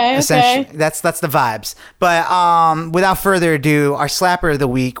this is essentially that's the vibes. But without further ado, our slapper of the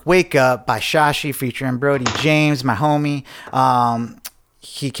week, Wake Up by Shashi featuring Brody James, my homie.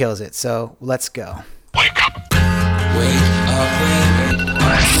 He kills it. So let's go. Wake up. Wake up, wake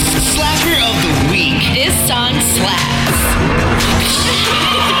up. Slapper of the week. This song slaps.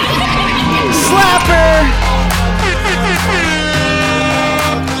 Slapper!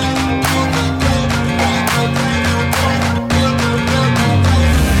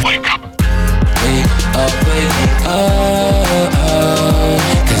 Wake up. Wake up, wake up.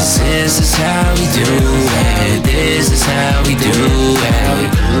 'Cause this is how we do it. This is how we do it.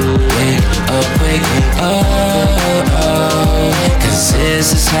 Wake up, wake up. 'Cause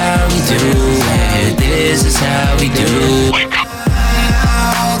this is how we do it. This is how we do. Wake up.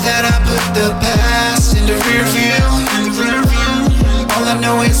 Now that I put the past in the rear view, all I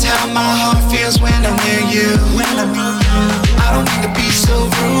know is how my heart feels when I'm near you. I don't mean to be so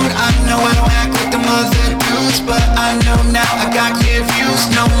rude. I know I don't act like the other dudes, but I know now I got clear views.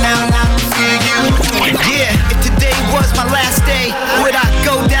 Know now not to fear you. Yeah, if today was my last day, would I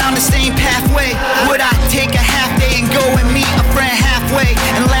go down the same pathway? Would I take a half day and go and meet a friend halfway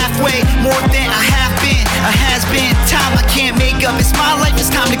and laugh way more than I have been? A has been time I can't make up. It's my life, it's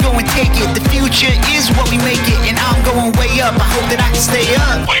time to go and take it. The future is what we make it, and I'm going way up. I hope that I can stay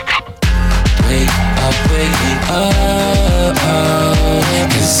up. Wake up. Wake up, wake up.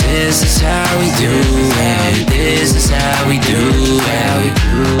 'Cause this is how we do it. This is how we do it.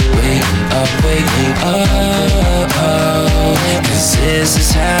 Wake up, wake up. 'Cause this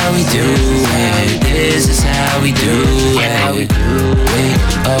is how we do it. This is how we do it. Wake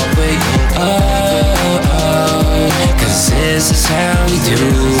up, wake up. 'Cause this is how we do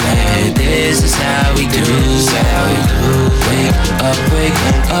it. This is how we do it. Wake up, wake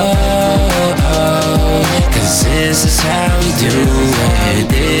up. 'Cause this is how we do it.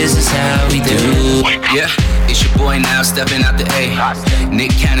 This is how we do. Yeah, it's your boy now stepping out the A.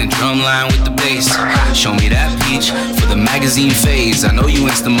 Nick Cannon drumline with the bass. Show me that peach for the magazine phase. I know you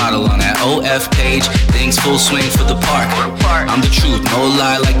Insta model on that OF page. Things full swing for the park. I'm the truth, no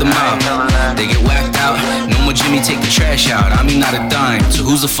lie like the mob. They get whacked out, no more Jimmy take the trash out. I mean not a dime, so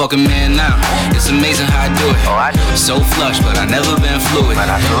who's the fucking man now? It's amazing how I do it. So flush, but I never been fluid.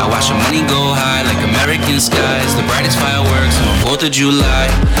 I watch the money go high like American skies. The brightest fireworks on 4th of July.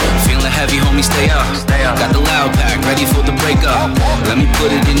 Feeling heavy, homie, stay up. Got the loud pack, ready for the breakup. Let me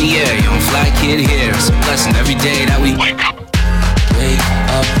put it in the air, young fly kid here. It's a blessing every day that we Wake up. Wake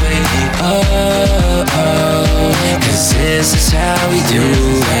up, wake up. 'Cause this is how we do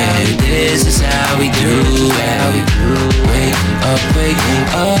it. This is how we do it. Wake up, wake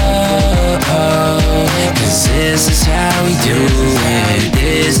up. 'Cause this is how we do it.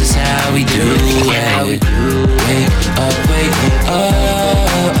 This is how we do it. Wake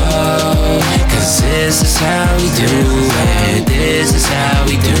do it. This is how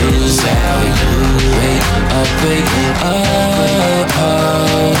we do it. Wake up,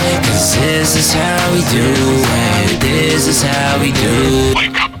 oh, 'cause this is how we do it. This is how we do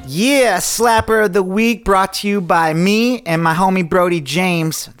it. Yeah, Slapper of the Week brought to you by me and my homie Brody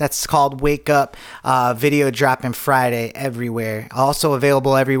James. That's called Wake Up. Video dropping Friday everywhere. Also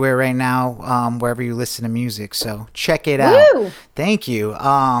available everywhere right now, wherever you listen to music. So check it out. Woo! Thank you.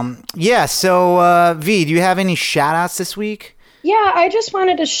 Yeah, so V, do you have any shout outs this week? Yeah, I just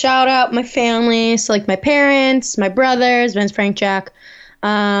wanted to shout out my family, so like my parents, my brothers, Vince, Frank, Jack.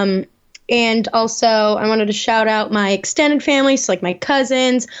 And also, I wanted to shout out my extended family, so like my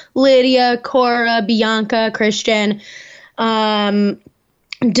cousins, Lydia, Cora, Bianca, Christian, Dante,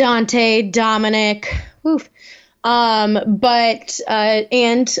 Dominic, and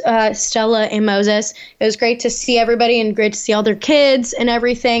Stella and Moses. It was great to see everybody and great to see all their kids and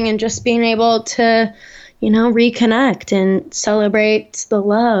everything, and just being able to, reconnect and celebrate the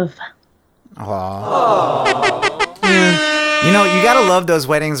love. Aww. You gotta love those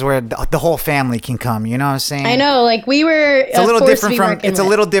weddings where the whole family can come. You know what I'm saying? I know, like we were. It's a little different a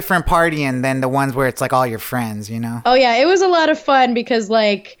little different partying than the ones where it's like all your friends. Oh yeah, it was a lot of fun because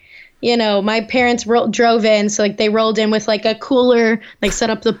my parents drove in, so like they rolled in with like a cooler, like set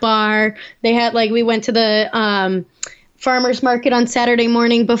up the bar. They had we went to the farmers market on Saturday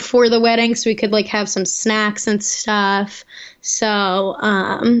morning before the wedding, so we could like have some snacks and stuff. So,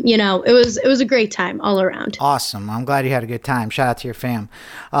 it was a great time all around. Awesome. I'm glad you had a good time. Shout out to your fam.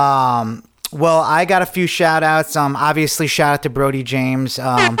 Well, I got a few shout outs. Obviously shout out to Brody James. We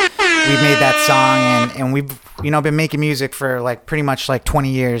made that song and we've, been making music for pretty much 20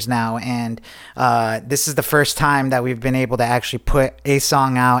 years now. And, this is the first time that we've been able to actually put a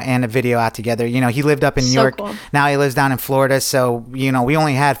song out and a video out together. He lived up in New York. Cool. Now he lives down in Florida. So, we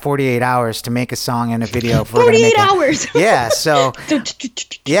only had 48 hours to make a song and a video. 48 hours. Yeah. So,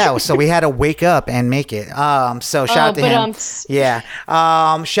 so we had to wake up and make it. So shout out to him. Yeah.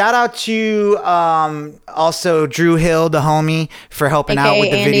 Shout out to, also Drew Hill, the homie, for helping out with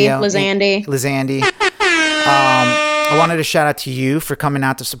the video. Lizandy. I wanted to shout out to you for coming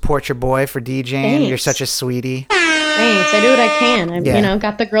out to support your boy for DJing. Thanks. You're such a sweetie. Thanks. I do what I can. I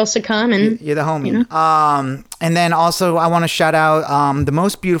got the girls to come and you're the homie. And then also I want to shout out the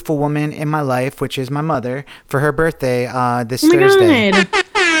most beautiful woman in my life, which is my mother, for her birthday this Thursday. God.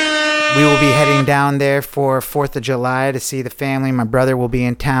 We will be heading down there for 4th of July to see the family. My brother will be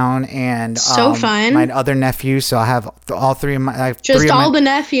in town, and so fun. My other nephews. So I have all three of my the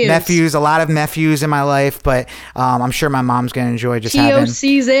nephews. Nephews, a lot of nephews in my life, but I'm sure my mom's gonna enjoy just T.O.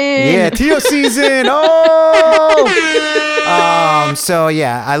 season. Yeah, T.O. season. Oh. So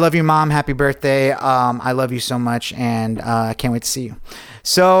yeah, I love you, Mom. Happy birthday. I love you so much, and I can't wait to see you.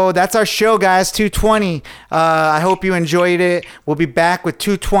 So that's our show, guys. 220. I hope you enjoyed it. We'll be back with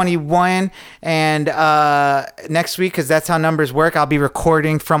 221, and next week, because that's how numbers work, I'll be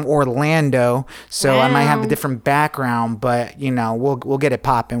recording from Orlando, so I might have a different background, but we'll get it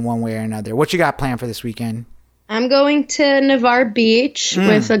popping one way or another. What you got planned for this weekend? I'm going to Navarre Beach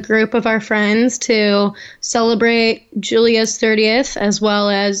with a group of our friends to celebrate Julia's 30th as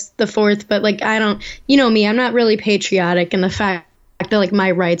well as the 4th, but I don't, me, I'm not really patriotic in the fact that my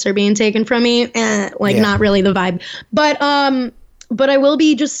rights are being taken from me, not really the vibe, but I will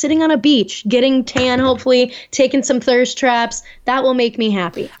be just sitting on a beach, getting tan, hopefully taking some thirst traps. That will make me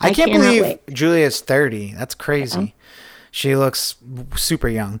happy. I can't believe Julia's 30. That's crazy. Yeah. She looks super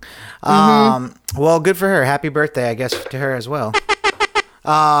young. Well, good for her. Happy birthday, I guess, to her as well.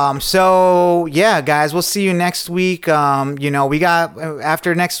 So yeah, guys, we'll see you next week. We got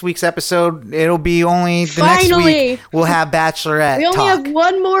after next week's episode, it'll be only the next week we'll have Bachelorette. We only have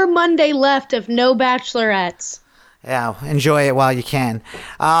one more Monday left of no Bachelorettes. Yeah, enjoy it while you can.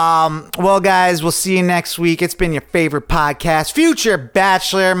 Well, guys, we'll see you next week. It's been your favorite podcast, Future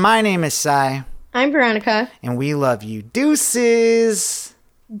Bachelor. My name is Sai. I'm Veronica. And we love you. Deuces.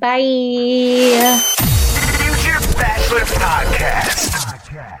 Bye. Future Bachelor Podcast.